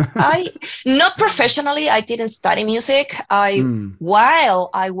 I not professionally, I didn't study music. I mm, While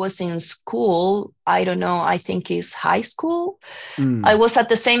I was in school, I don't know, I think it's high school. I mm, was at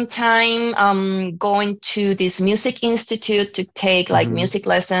the same time going to this music institute to take like mm-hmm, music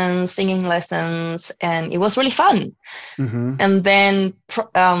lessons, singing lessons, and it was really fun. mm-hmm, And then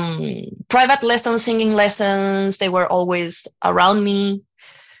private lessons, singing lessons, they were always around me.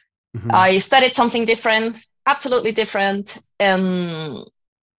 mm-hmm. I studied something different, absolutely different, and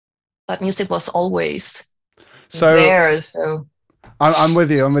but music was always So there. So I'm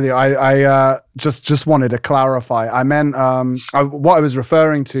with you. I'm with you. I just wanted to clarify. I meant what I was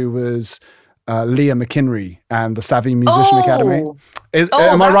referring to was Leah McKinry and the Savvy Musician Academy.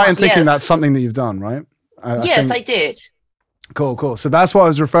 Am I right in thinking that's something that you've done, right? Yes, I did. Cool. So that's what I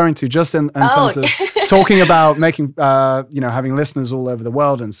was referring to, just in terms of talking about making, having listeners all over the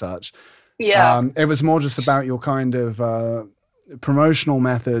world and such. Yeah. It was more just about your kind of promotional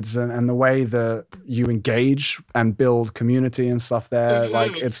methods and the way that you engage and build community and stuff there.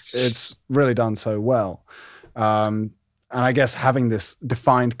 Like it's really done so well. And I guess having this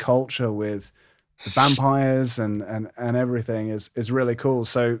defined culture with the vampires and everything is really cool.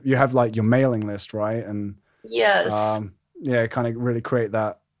 So you have like your mailing list, right? And yes. Kind of really create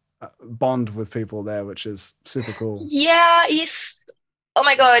that bond with people there, which is super cool. Yeah, oh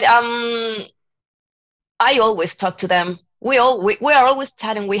my God. I always talk to them. We are always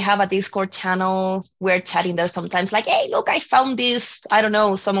chatting. We have a Discord channel. We're chatting there sometimes, like, hey, look, I found this. I don't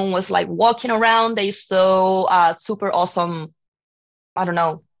know. Someone was like walking around. They saw a super awesome, I don't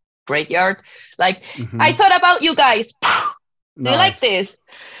know, graveyard. Like, I thought about you guys. Do you like this?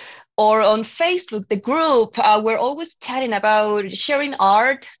 Or on Facebook, the group, we're always chatting about sharing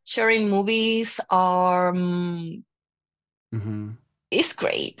art, sharing movies. It's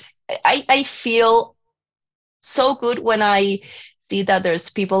great. I feel so good when I see that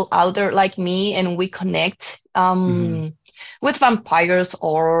there's people out there like me and we connect with vampires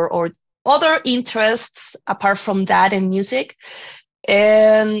or other interests apart from that and music.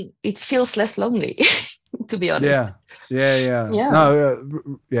 And it feels less lonely, to be honest. Yeah. No,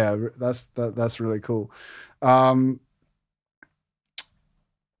 that's really cool.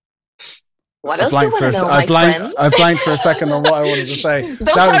 What else do you want to know, my friend? I blanked for a second on what I wanted to say.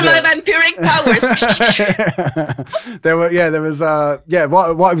 Those are my vampiric powers.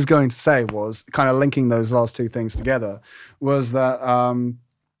 What I was going to say was kind of linking those last two things together was that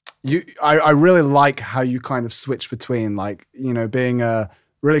I really like how you kind of switch between like, being a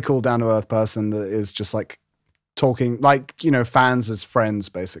really cool down to earth person that is just like talking like, fans as friends,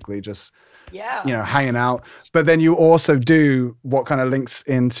 basically just, hanging out. But then you also do what kind of links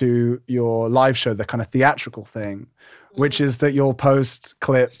into your live show, the kind of theatrical thing, which is that you'll post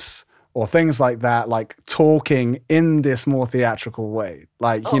clips or things like that, like talking in this more theatrical way.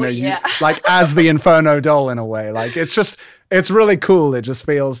 Like, you like as the Inferno doll in a way, like it's really cool. It just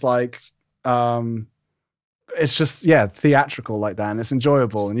feels like, it's just, theatrical like that. And it's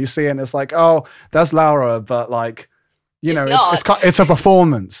enjoyable. And you see it and it's like, oh, that's Laura. But like, it's a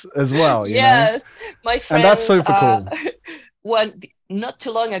performance as well. You know? My friends, and that's super cool. Not too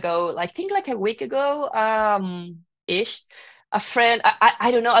long ago, I think like a week ago, ish, a friend,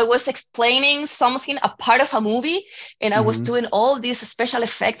 I don't know, I was explaining something, a part of a movie, and I was doing all these special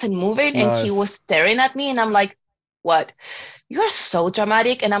effects and moving, and he was staring at me, and I'm like, what? You are so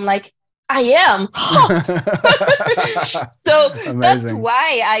dramatic. And I'm like, I am. So amazing. That's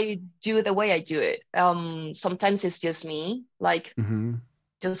why I do the way I do it. Sometimes it's just me, like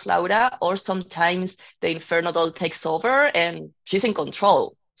just Laura, or sometimes the Inferno doll takes over and she's in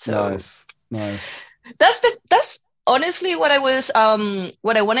control. So nice. That's honestly what I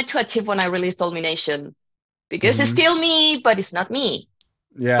wanted to achieve when I released Domination, because it's still me, but it's not me.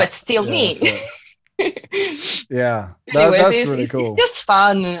 Yeah, but still me. Yeah, anyways, that's really cool. It's just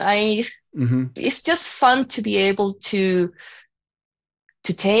fun. It's just fun to be able to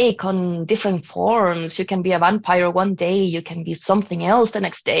take on different forms. You can be a vampire one day, you can be something else the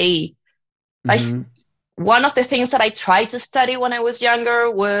next day. One of the things that I tried to study when I was younger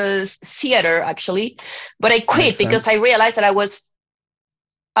was theater, actually, but I quit because I realized that I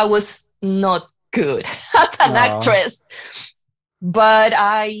was not good as an actress. But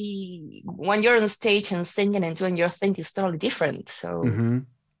when you're on stage and singing and doing your thing, it's totally different. So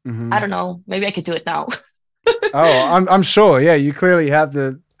I don't know, maybe I could do it now. I'm sure. Yeah, you clearly have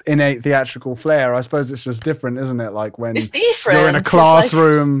the innate theatrical flair. I suppose it's just different, isn't it? Like when you're in a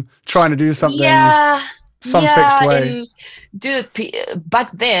classroom trying to do something some fixed way. Dude,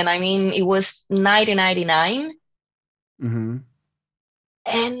 back then, I mean, it was 1999.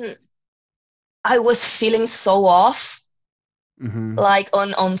 And I was feeling so off. Like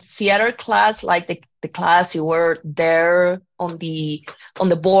on theater class, like the class you were there on the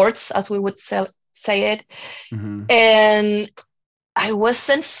boards, as we would say it, and I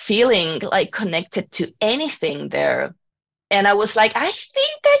wasn't feeling like connected to anything there, and I was like, I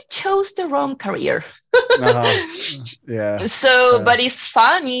think I chose the wrong career. So, but it's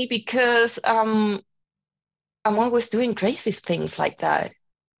funny because I'm always doing crazy things like that.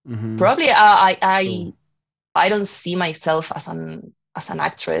 Probably I don't see myself as an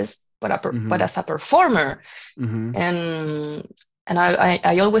actress, but as a performer, and and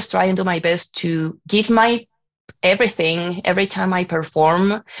I always try and do my best to give my everything every time I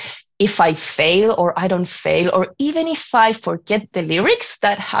perform. If I fail or I don't fail, or even if I forget the lyrics,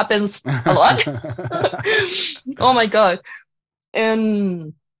 that happens a lot. Oh my God.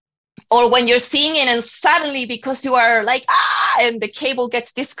 Um, or when you're singing and suddenly, because you are like, and the cable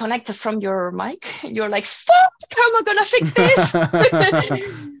gets disconnected from your mic, you're like, fuck, how am I gonna fix this?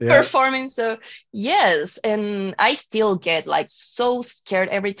 Yeah. Performing. So yes, and I still get like so scared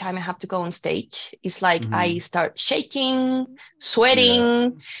every time I have to go on stage. It's like I start shaking,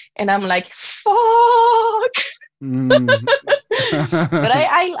 sweating, and I'm like, fuck. But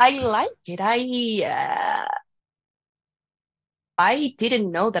I like it. I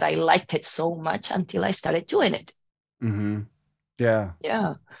didn't know that I liked it so much until I started doing it. Yeah.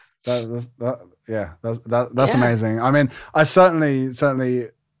 Yeah. That's amazing. I mean, I certainly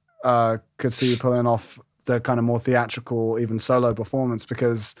could see you pulling off the kind of more theatrical, even solo performance,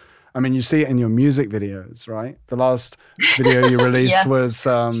 because I mean, you see it in your music videos, right? The last video you released was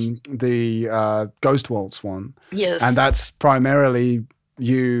the Ghost Waltz one. Yes. And that's primarily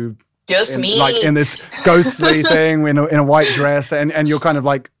you just me, like in this ghostly thing in a white dress, and you're kind of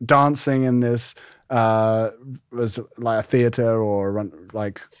like dancing in this was like a theater or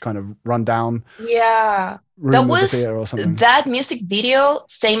like kind of rundown room of the theater or something. That music video,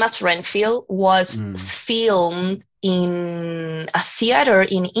 same as Renfield, was filmed in a theater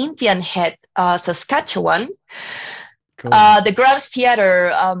in Indian Head, Saskatchewan. Cool. The Grand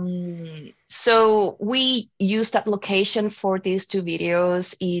Theater. So we used that location for these two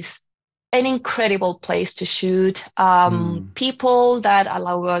videos. Is an incredible place to shoot. People that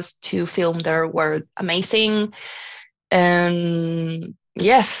allow us to film there were amazing. And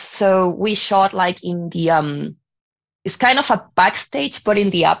yes, so we shot like in the it's kind of a backstage, but in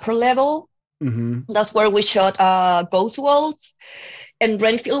the upper level. That's where we shot Ghost Waltz. And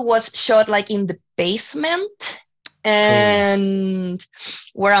Renfield was shot like in the basement. And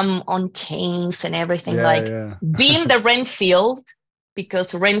where I'm on chains and everything, being the Renfield,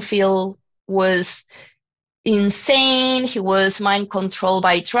 because Renfield was insane. He was mind controlled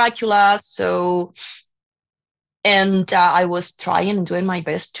by Dracula. So, and I was trying and doing my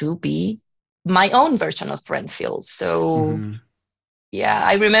best to be my own version of Renfield. So, yeah,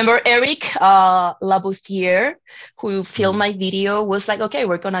 I remember Eric Laboussiere, who filmed my video, was like, okay,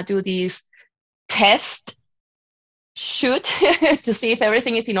 we're going to do this test shoot to see if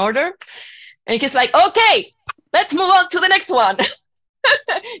everything is in order. And he's like, okay, let's move on to the next one.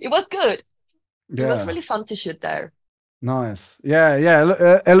 It was good. It was really fun to shoot there. Nice.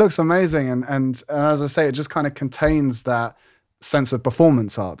 Yeah. It looks amazing. And as I say, it just kind of contains that sense of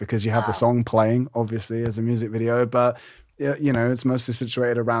performance art, because you have the song playing, obviously, as a music video, but you know, it's mostly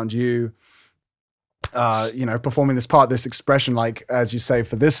situated around you, you know, performing this part, this expression, like, as you say,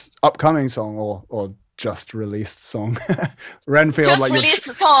 for this upcoming song or just released song, Renfield, just like released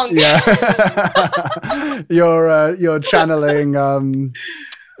song. Yeah. You're channeling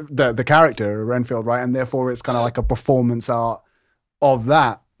the character Renfield, right? And therefore it's kind of like a performance art of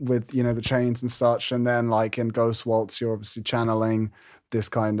that, with, you know, the chains and such. And then like in Ghost Waltz, you're obviously channeling this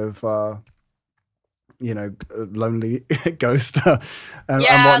kind of you know, lonely ghost and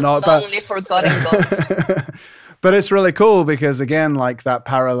whatnot. Lonely, forgotten ghost. But it's really cool because, again, like that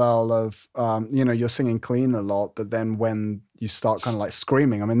parallel of, you know, you're singing clean a lot, but then when you start kind of like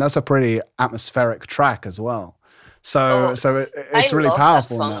screaming, I mean, that's a pretty atmospheric track as well. So it's really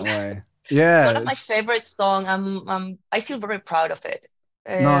powerful in that way. Yeah. It's one of my favorite songs. I feel very proud of it.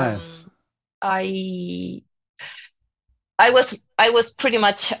 Nice. I was pretty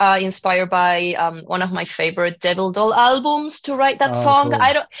much inspired by one of my favorite Devil Doll albums to write that song.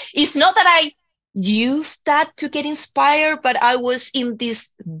 Cool. It's not that I used that to get inspired, but I was in this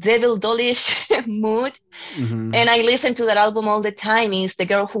Devil Dollish mood, and I listened to that album all the time. It's The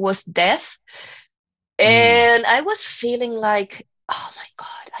Girl Who Was Death, and I was feeling like, oh my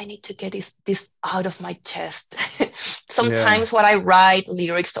God, I need to get this out of my chest. Sometimes what I write,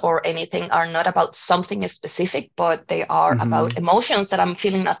 lyrics or anything, are not about something specific, but they are about emotions that I'm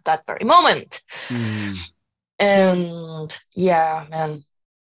feeling at that very moment. And yeah, man,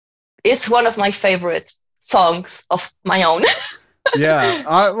 it's one of my favorite songs of my own. Yeah,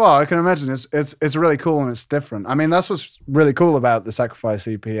 I can imagine it's really cool and it's different. I mean, that's what's really cool about the Sacrifice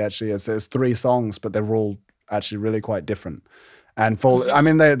EP. Actually, is there's 3 songs, but they're all actually really quite different. And I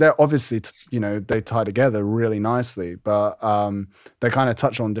mean, they're obviously, you know, they tie together really nicely, but they kind of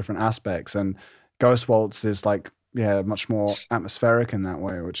touch on different aspects. And Ghost Waltz is like, much more atmospheric in that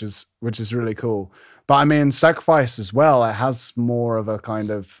way, which is really cool. But I mean, Sacrifice as well, it has more of a kind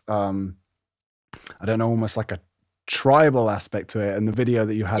of, I don't know, almost like a tribal aspect to it, and the video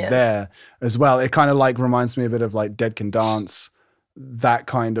that you had Yes. there as well, it kind of like reminds me a bit of like Dead Can Dance, that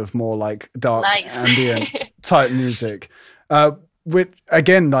kind of more like dark ambient type music. Which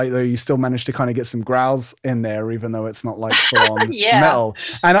again, like though, you still managed to kind of get some growls in there, even though it's not like full on metal.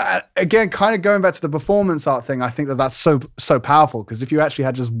 And again, kind of going back to the performance art thing, I think that that's so powerful, because if you actually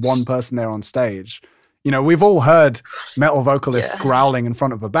had just one person there on stage, you know, we've all heard metal vocalists growling in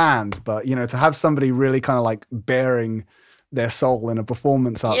front of a band, but you know, to have somebody really kind of like bearing their soul in a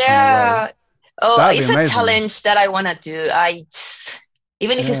performance art kind of way. Oh, it's a challenge that I want to do.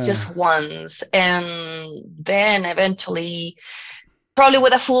 Even if it's just once, and then eventually probably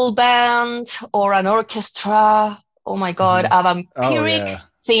with a full band or an orchestra. Oh my God, a Vampyric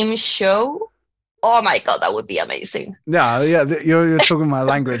theme show. Oh my God, that would be amazing. Yeah, you're talking my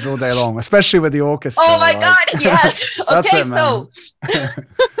language all day long, especially with the orchestra. Oh my God, yes. Okay, so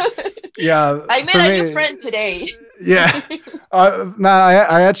yeah, I met a new friend today. Yeah, man,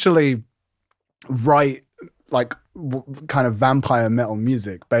 I actually write like kind of vampire metal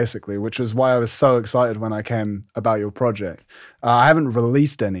music, basically, which was why I was so excited when I came about your project. I haven't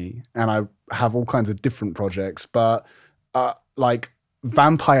released any, and I have all kinds of different projects, but like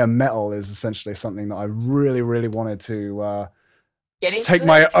vampire metal is essentially something that I really, really wanted to take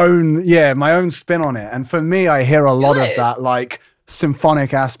my own spin on it. And for me, I hear a lot of that like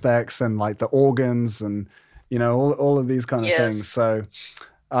symphonic aspects and like the organs and, you know, all of these kind of things. So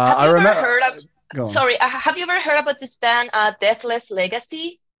I remember. Sorry, have you ever heard about this band, Deathless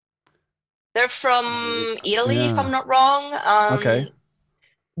Legacy? They're from Italy, if I'm not wrong. Okay.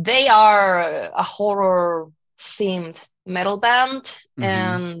 They are a horror-themed metal band,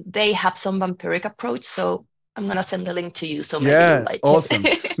 and they have some vampiric approach. So I'm gonna send the link to you. So maybe you'll like awesome.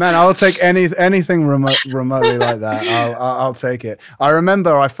 it. Man, I'll take anything remotely like that. I'll take it. I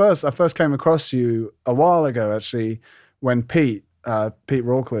remember I first came across you a while ago, actually, when Pete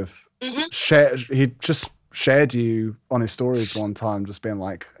Rawcliffe. He just shared you on his stories one time, just being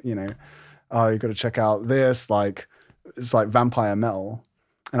like, you know, oh, you got to check out this, like it's like vampire metal.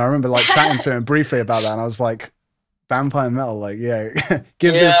 And I remember like chatting to him briefly about that, and I was like, vampire metal, like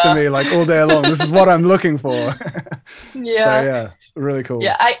give this to me like all day long. This is what I'm looking for. So really cool.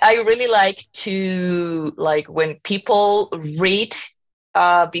 I really like to like when people read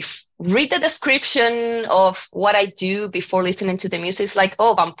read the description of what I do before listening to the music. It's like,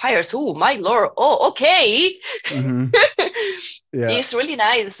 oh, vampires, oh my lord, oh okay. It's really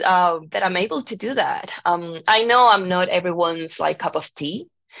nice that I'm able to do that. I know I'm not everyone's like cup of tea.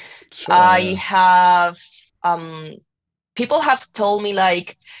 I have people have told me,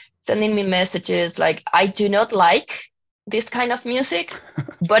 like sending me messages like, I do not like this kind of music,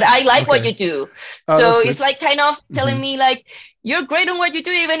 but I like what you do. So it's like kind of telling me like, you're great on what you do,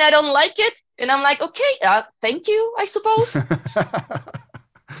 even I don't like it. And I'm like, okay, thank you, I suppose.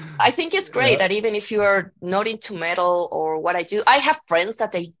 I think it's great that even if you are not into metal or what I do, I have friends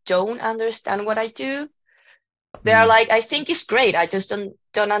that they don't understand what I do. They're like, I think it's great, I just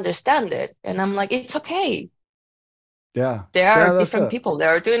don't understand it. And I'm like, it's okay. Yeah. There are different people. They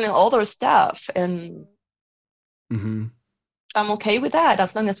are doing all their stuff. And I'm okay with that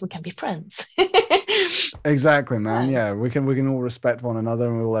as long as we can be friends. Exactly, man. Yeah, we can all respect one another,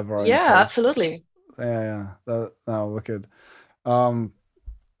 and we'll have our own tastes. Absolutely. Wicked.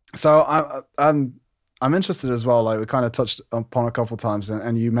 So I'm interested as well. Like we kind of touched upon a couple of times,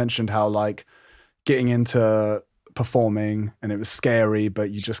 and you mentioned how like getting into performing and it was scary, but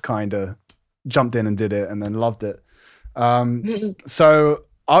you just kind of jumped in and did it, and then loved it. So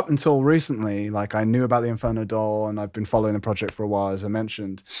up until recently, like I knew about the Inferno doll, and I've been following the project for a while, as I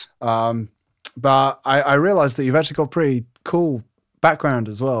mentioned. But I realized that you've actually got a pretty cool background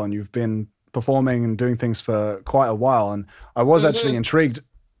as well, and you've been performing and doing things for quite a while. And I was actually intrigued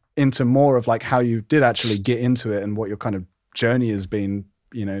into more of like how you did actually get into it and what your kind of journey has been,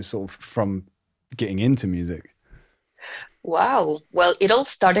 you know, sort of from getting into music. Wow. Well, it all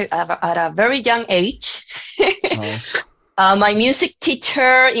started at a very young age. Nice. My music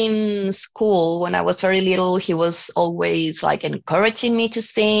teacher in school, when I was very little, he was always like encouraging me to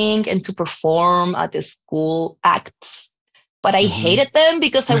sing and to perform at the school acts. But I hated them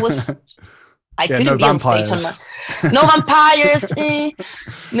because I couldn't be on stage. No vampires.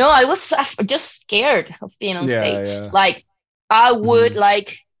 No, I was just scared of being on stage. Yeah. Like I would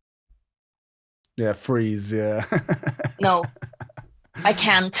freeze. Yeah. No, I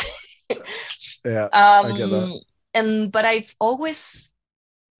can't. I get that. But I've always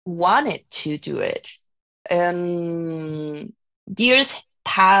wanted to do it. And years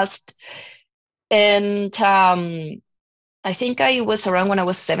passed, and I think I was around when I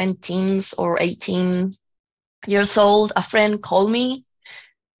was 17 or 18. years old, a friend called me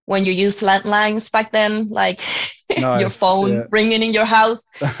when you use landlines back then, like your Nice. phone Yeah. ringing in your house.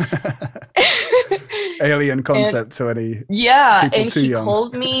 Alien And concept to any yeah, people and too he young.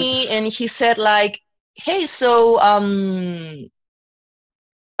 called me and he said like, "Hey, so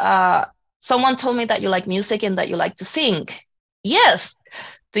uh someone told me that you like music and that you like to sing." Yes.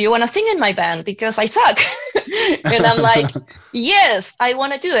 Do you want to sing in my band? Because I suck. And I'm like, yes, I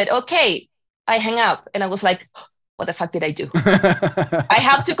want to do it. Okay. I hang up and I was like, what the fuck did I do? I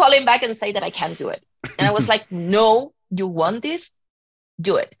have to call him back and say that I can't do it. And I was like, no, you want this?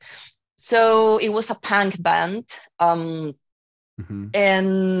 Do it. So it was a punk band. Mhm.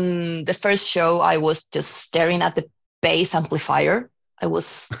 And the first show, I was just staring at the bass amplifier. I was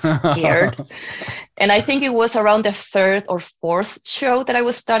scared. And I think it was around the third or fourth show that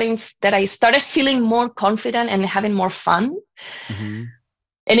I started feeling more confident and having more fun. Mhm.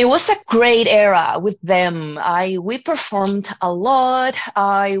 And it was a great era with them. We performed a lot.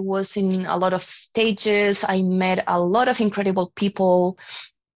 I was in a lot of stages. I met a lot of incredible people.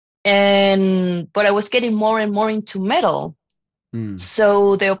 But I was getting more and more into metal. Mm.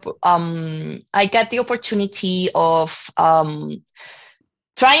 So I got the opportunity of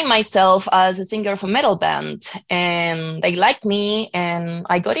trying myself as a singer of a metal band, and they liked me, and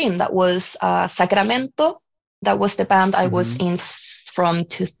I got in. That was Sacramento. That was the band I was Mhm. in from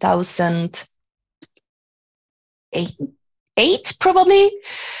 2008, probably,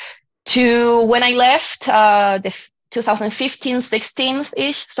 to when I left, the 2015,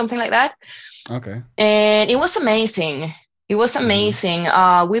 16-ish, something like that. Okay. And it was amazing. It was Mhm. amazing.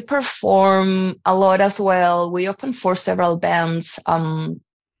 We perform a lot as well. We opened for several bands.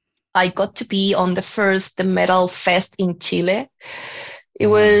 I got to be on the Metal Fest in Chile. It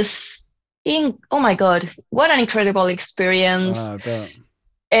Nice. was oh my God, what an incredible experience. I bet.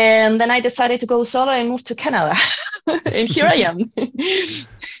 And then I decided to go solo and move to Canada. And here I am.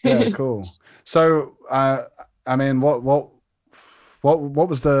 Yeah, cool. So, I mean, what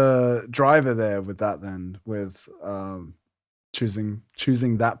was the driver there with that then, with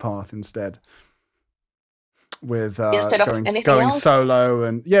choosing that path instead, with Instead of anything going else. solo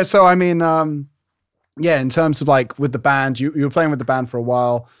and yeah. So I mean, yeah, in terms of like with the band, you were playing with the band for a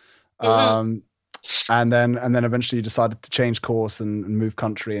while, Mhm. um, and then eventually you decided to change course and move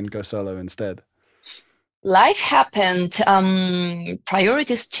country and go solo instead. Life happened,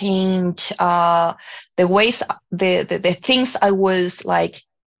 priorities change, the ways, the things I was like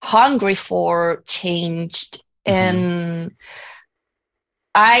hungry for changed. Hmm. And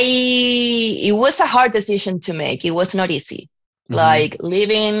it was a hard decision to make. It was not easy. Hmm. Like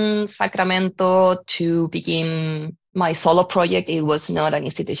leaving Sacramento to begin my solo project, it was not an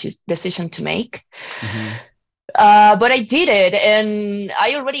easy decision to make. Hmm. But I did it, and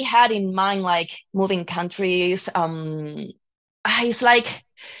I already had in mind like moving countries. It's like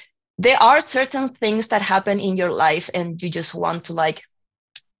there are certain things that happen in your life, and you just want to like,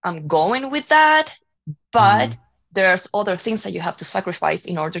 I'm going with that, but Hmm. there's other things that you have to sacrifice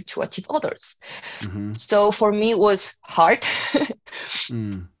in order to achieve others. Hmm. So for me, it was hard,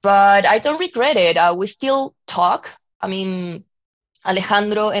 Mm. but I don't regret it. We still talk. I mean,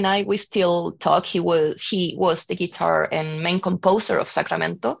 Alejandro and I, we still talk. He was the guitar and main composer of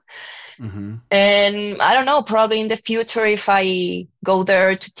Sacramento. Hmm. And I don't know, probably in the future, if I go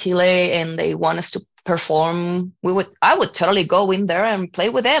there to Chile and they want us to perform, I would totally go in there and play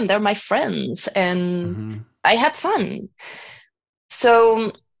with them. They're my friends, and Hmm. I had fun.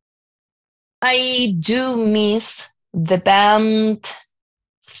 So I do miss the band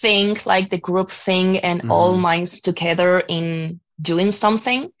thing, like the group thing, and all Hmm. minds together in doing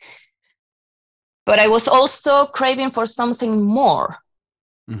something. But I was also craving for something more.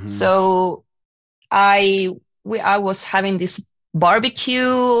 Hmm. So I I was having this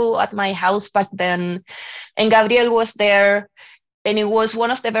barbecue at my house back then, and Gabriel was there, and it was one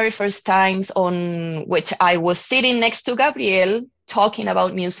of the very first times on which I was sitting next to Gabriel talking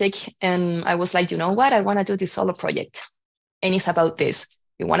about music, and I was like, you know what, I want to do this solo project, and it's about this.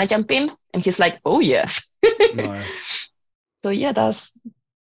 You want to jump in? And he's like, oh yes. Nice. So yeah,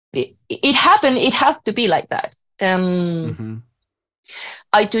 it happened. It has to be like that. Hmm.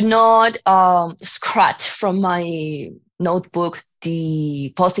 I do not scratch from my notebook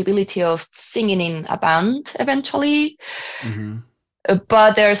the possibility of singing in a band eventually. Hmm.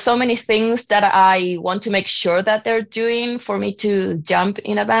 But there are so many things that I want to make sure that they're doing for me to jump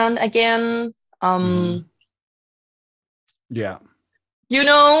in a band again. Hmm. Um, Yeah.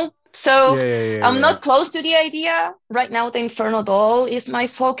 so Yeah. Yeah. Yeah. I'm Yeah. not close to the idea. Right now, the Inferno doll is my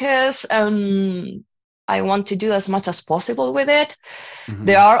focus. I want to do as much as possible with it.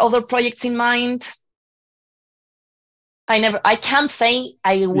 There Hmm. are other projects in mind. I can't say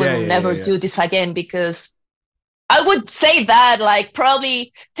I Yeah, will yeah, yeah, never yeah. do this again, because I would say that like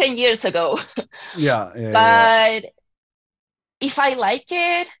probably 10 years ago. Yeah, yeah, yeah. But if I like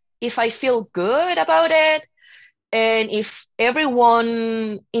it, if I feel good about it, and if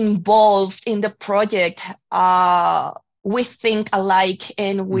everyone involved in the project, we think alike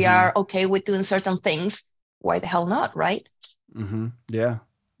and we Mm-hmm. are okay with doing certain things, why the hell not, right? Mm-hmm. Yeah.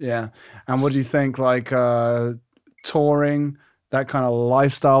 Yeah. And what do you think, like touring, that kind of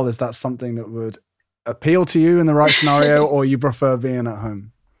lifestyle, is that something that would appeal to you in the right scenario, or you prefer being at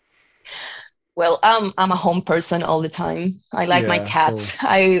home? Well, I'm a home person all the time. I like my Yeah, cats.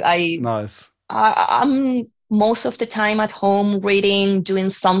 cool. Nice. I'm most of the time at home reading, doing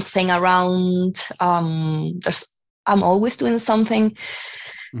something around. I'm always doing something.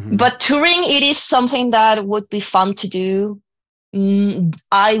 Mm-hmm. But touring, it is something that would be fun to do.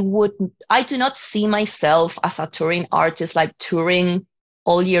 I do not see myself as a touring artist, like touring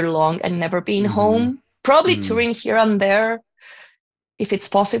all year long and never being Mm-hmm. home. Probably Mm-hmm. touring here and there if it's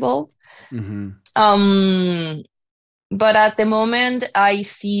possible. Mm-hmm. Um, but at the moment, I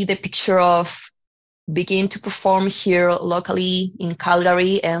see the picture of begin to perform here locally in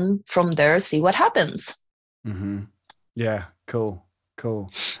Calgary, and from there see what happens. Mm-hmm. Yeah, cool.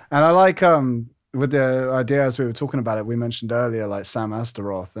 Cool. And I like with the idea, as we were talking about it, we mentioned earlier, like Sam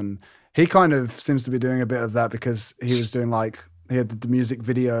Astaroth, and he kind of seems to be doing a bit of that, because he was doing like, he had the music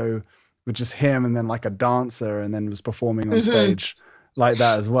video with just him and then like a dancer, and then was performing on Hmm. stage like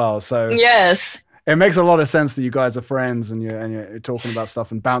that as well. So Yes. it makes a lot of sense that you guys are friends, and you're talking about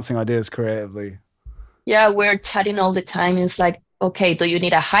stuff and bouncing ideas creatively. Yeah, we're chatting all the time. It's like, okay, do you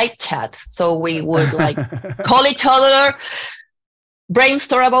need a hype chat? So we would like call each other,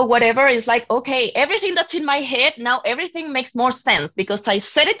 brainstorm about whatever. It's like, okay, everything that's in my head, now everything makes more sense because I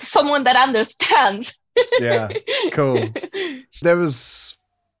said it to someone that understands. Yeah, cool. There was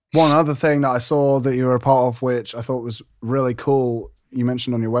one other thing that I saw that you were a part of, which I thought was really cool. You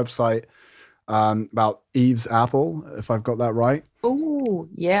mentioned on your website about Eve's Apple, if I've got that right. Oh,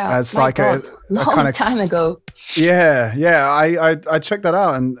 yeah. As My like God, a kind long of, time ago. yeah, yeah. I checked that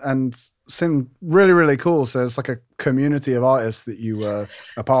out, and seemed really, really cool. So it's like a community of artists that you were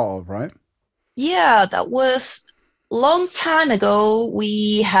a part of, right? Yeah, that was long time ago.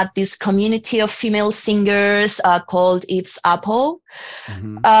 We had this community of female singers called Eve's Apple.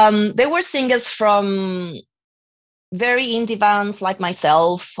 Mm-hmm. They were singers from very indie bands like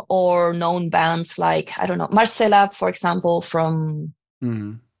myself, or known bands like, I don't know, Marcela, for example, from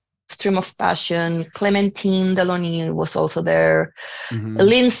Mm-hmm. Stream of Passion. Clementine Delony was also there. Mm-hmm.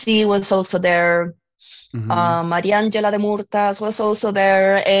 Lindsay was also there. Mm-hmm. Mariangela de Murtas was also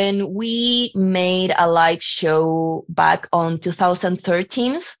there. And we made a live show back on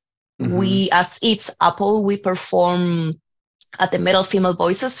 2013. Mm-hmm. We, as It's Apple, we performed at the Metal Female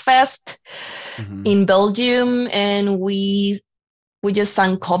Voices Fest Mm-hmm. in Belgium, and we just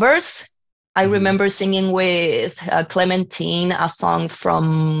sang covers. I Mm-hmm. remember singing with Clementine a song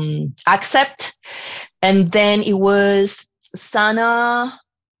from Accept, and then it was Sana,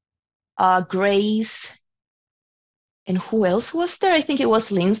 Grace, and who else was there? I think it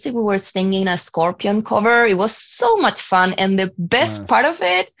was Lindsay. We were singing a Scorpion cover. It was so much fun, and the best part Nice. of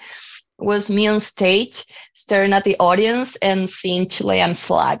it was me on stage staring at the audience and seeing Chilean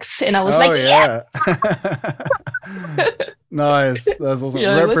flags, and I was Oh like, yes. yeah. Nice. That's awesome.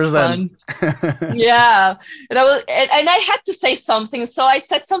 Yeah, it was Represent. fun. Yeah, and I had to say something, so I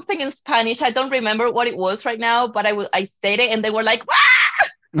said something in Spanish. I don't remember what it was right now, but I said it, and they were like,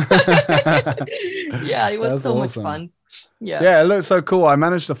 yeah, it was That's so much awesome. fun. Yeah. Yeah, it looks so cool. I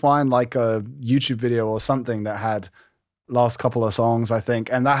managed to find like a YouTube video or something that had last couple of songs, I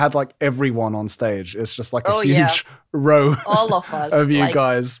think, and that had like everyone on stage. It's just like a Oh yeah, huge row all of us, of you like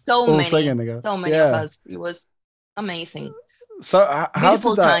guys all singing together. so many of Yeah. us. It was amazing, So how did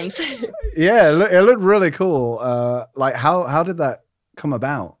beautiful that? times. Yeah, it looked really cool. Like how did that come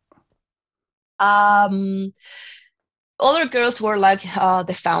about? um Other girls were like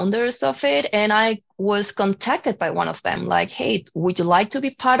the founders of it, and I was contacted by one of them, like, hey, would you like to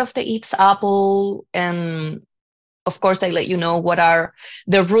be part of the Eats Apple? And of course, they let you know what are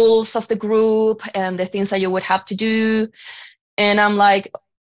the rules of the group and the things that you would have to do. And I'm like,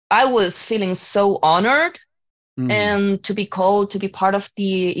 I was feeling so honored Mm, and to be called to be part of the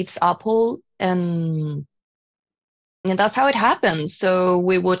Eats Apple. And that's how it happened. So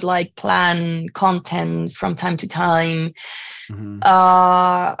we would like plan content from time to time. hmm.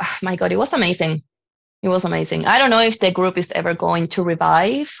 My God, it was amazing. It was amazing. I don't know if the group is ever going to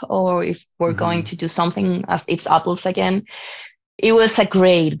revive or if we're going Hmm. to do something as It's Apples again. It was a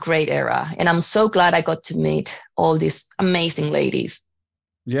great era, and I'm so glad I got to meet all these amazing ladies.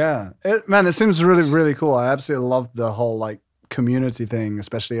 Yeah, it seems really, really cool. I absolutely love the whole like community thing,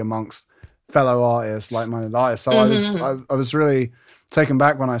 especially amongst fellow artists, like-minded artists. So I was really taken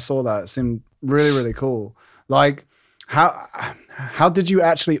back when I saw that. It seemed really, really cool. Like, how did you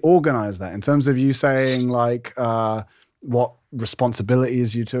actually organize that in terms of you saying like what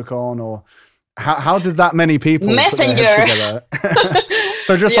responsibilities you took on, or how did that many people put their heads together?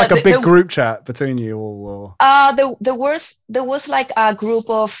 So just like a big group chat between you all? Or? There was like a group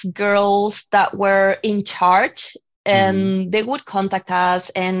of girls that were in charge, and they would contact us,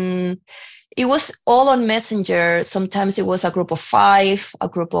 and it was all on Messenger. Sometimes it was a group of 5, a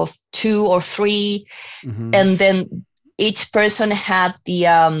group of 2 or 3, and then each person had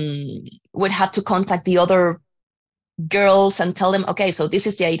would have to contact the other girls and tell them, okay, so this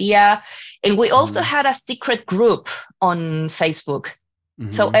is the idea. And we also had a secret group on Facebook.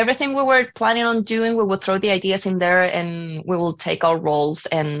 So everything we were planning on doing, we would throw the ideas in there, and we will take our roles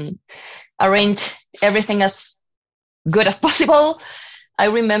and arrange everything as good as possible. I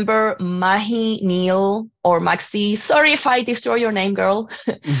remember Mahi, Neil, or Maxi. Sorry if I destroy your name, girl.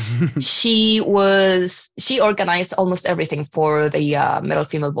 She organized almost everything for the Metal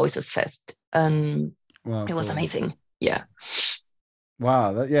Female Voices Fest, and it was amazing. Yeah.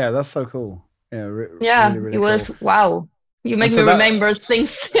 Wow. That's so cool. Yeah. Really, really cool. Was wow. You make me remember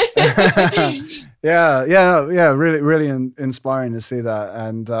things. Yeah. Really, really inspiring to see that.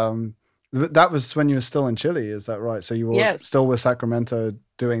 And that was when you were still in Chile, is that right? So you were still with Sacramento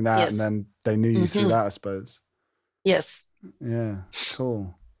doing that, and then they knew you through that, I suppose. Yes. Yeah.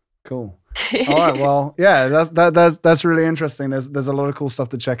 Cool. All right. Well, yeah, that's really interesting. There's a lot of cool stuff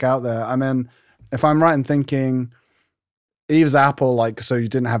to check out there. I mean, if I'm right in thinking, Eve's Apple, like, so you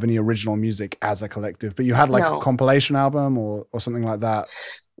didn't have any original music as a collective, but you had like a compilation album or something like that.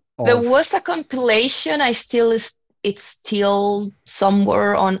 There was a compilation. It's still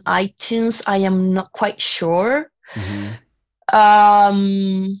somewhere on iTunes. I am not quite sure.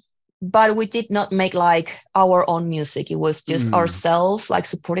 But we did not make like our own music. It was just ourselves, like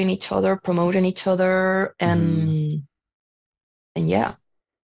supporting each other, promoting each other, and yeah.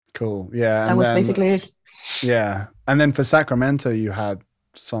 Cool. Yeah. That was basically it. Yeah. And then for Sacramento, you had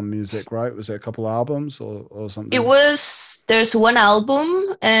some music, right? Was it a couple albums or something? There's one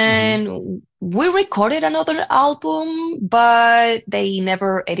album, and we recorded another album, but they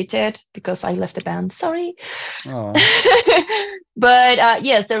never edited because I left the band. Sorry. Oh. But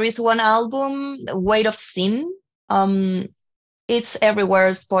yes, there is one album, Weight of Sin. It's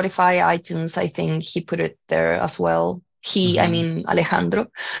everywhere, Spotify, iTunes. I think he put it there as well. I mean, Alejandro.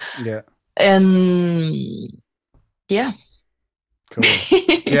 Yeah. Yeah. Cool.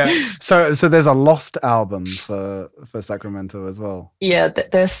 Yeah. So there's a lost album for Sacramento as well. Yeah,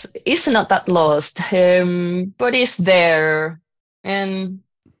 it's not that lost, but it's there, and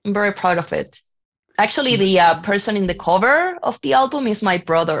I'm very proud of it. Actually, the person in the cover of the album is my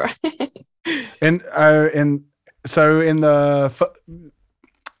brother. Am I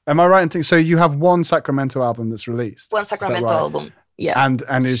right in thinking? So you have one Sacramento album that's released. One Sacramento album. Yeah.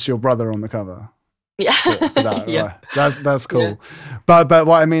 And is your brother on the cover? Yeah. For that, yeah. Right. That's cool. Yeah. But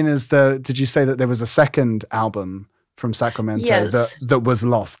what I mean is, did you say that there was a second album from Sacramento that was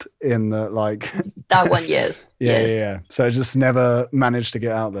lost in the like that one? Yes. Yeah. So it just never managed to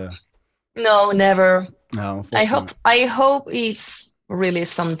get out there. No, never. No. I hope it's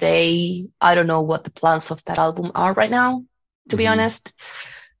released someday. I don't know what the plans of that album are right now, to be honest.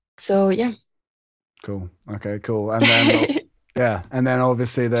 So yeah. Cool. Okay. Cool. And then and then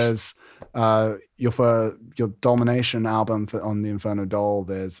obviously there's your Domination album on the Inferno Doll.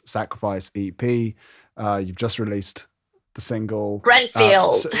 There's Sacrifice EP. You've just released the single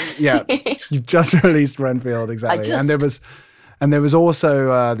Renfield. You've just released Renfield, exactly. And there was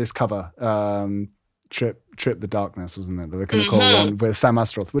also this cover, Trip the Darkness, wasn't it? The Cool one with Sam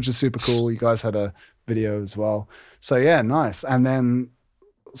Astroth, which is super cool. You guys had a video as well. So yeah, nice. And then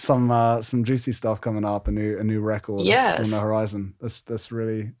some juicy stuff coming up, a new record on the horizon. That's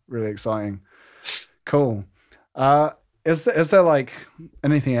really, really exciting. Cool. Is there like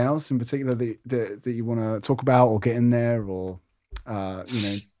anything else in particular that you want to talk about or get in there or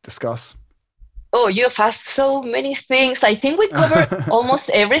discuss? Oh, you've asked so many things. I think we covered almost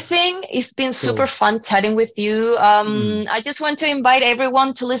everything. It's been super fun chatting with you. I just want to invite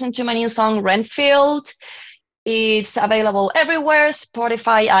everyone to listen to my new song, Renfield. It's available everywhere: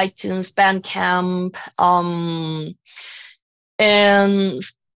 Spotify, iTunes, Bandcamp, and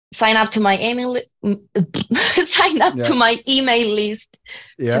sign up to my email. To my email list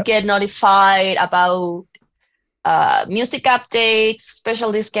to get notified about music updates,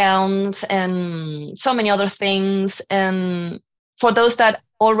 special discounts, and so many other things. And for those that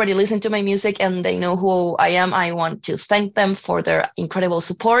already listen to my music and they know who I am, I want to thank them for their incredible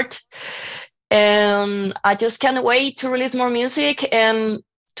support. And I just can't wait to release more music and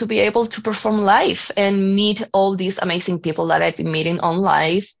to be able to perform live and meet all these amazing people that I've been meeting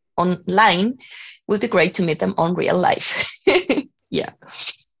online. Would be great to meet them on real life. Yeah.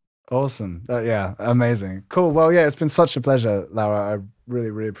 Awesome. Yeah, amazing. Cool. Well, yeah, it's been such a pleasure, Laura. I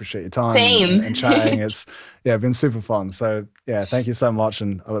really, really appreciate your time and chatting. It's been super fun. So yeah, thank you so much,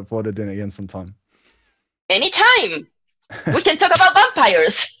 and I look forward to doing it again sometime. Anytime. We can talk about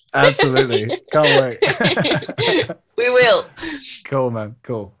vampires. Absolutely. Can't wait. We will. Cool, man.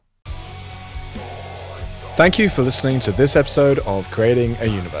 Cool. Thank you for listening to this episode of Creating a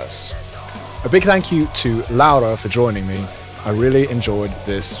Universe. A big thank you to Laura for joining me. I really enjoyed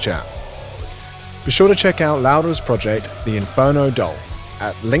this chat. Be sure to check out Laura's project, The Inferno Doll,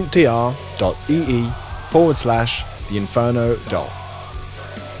 at linktr.ee/The Inferno Doll.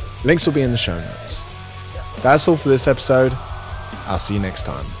 Links will be in the show notes. That's all for this episode. I'll see you next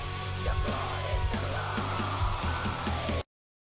time.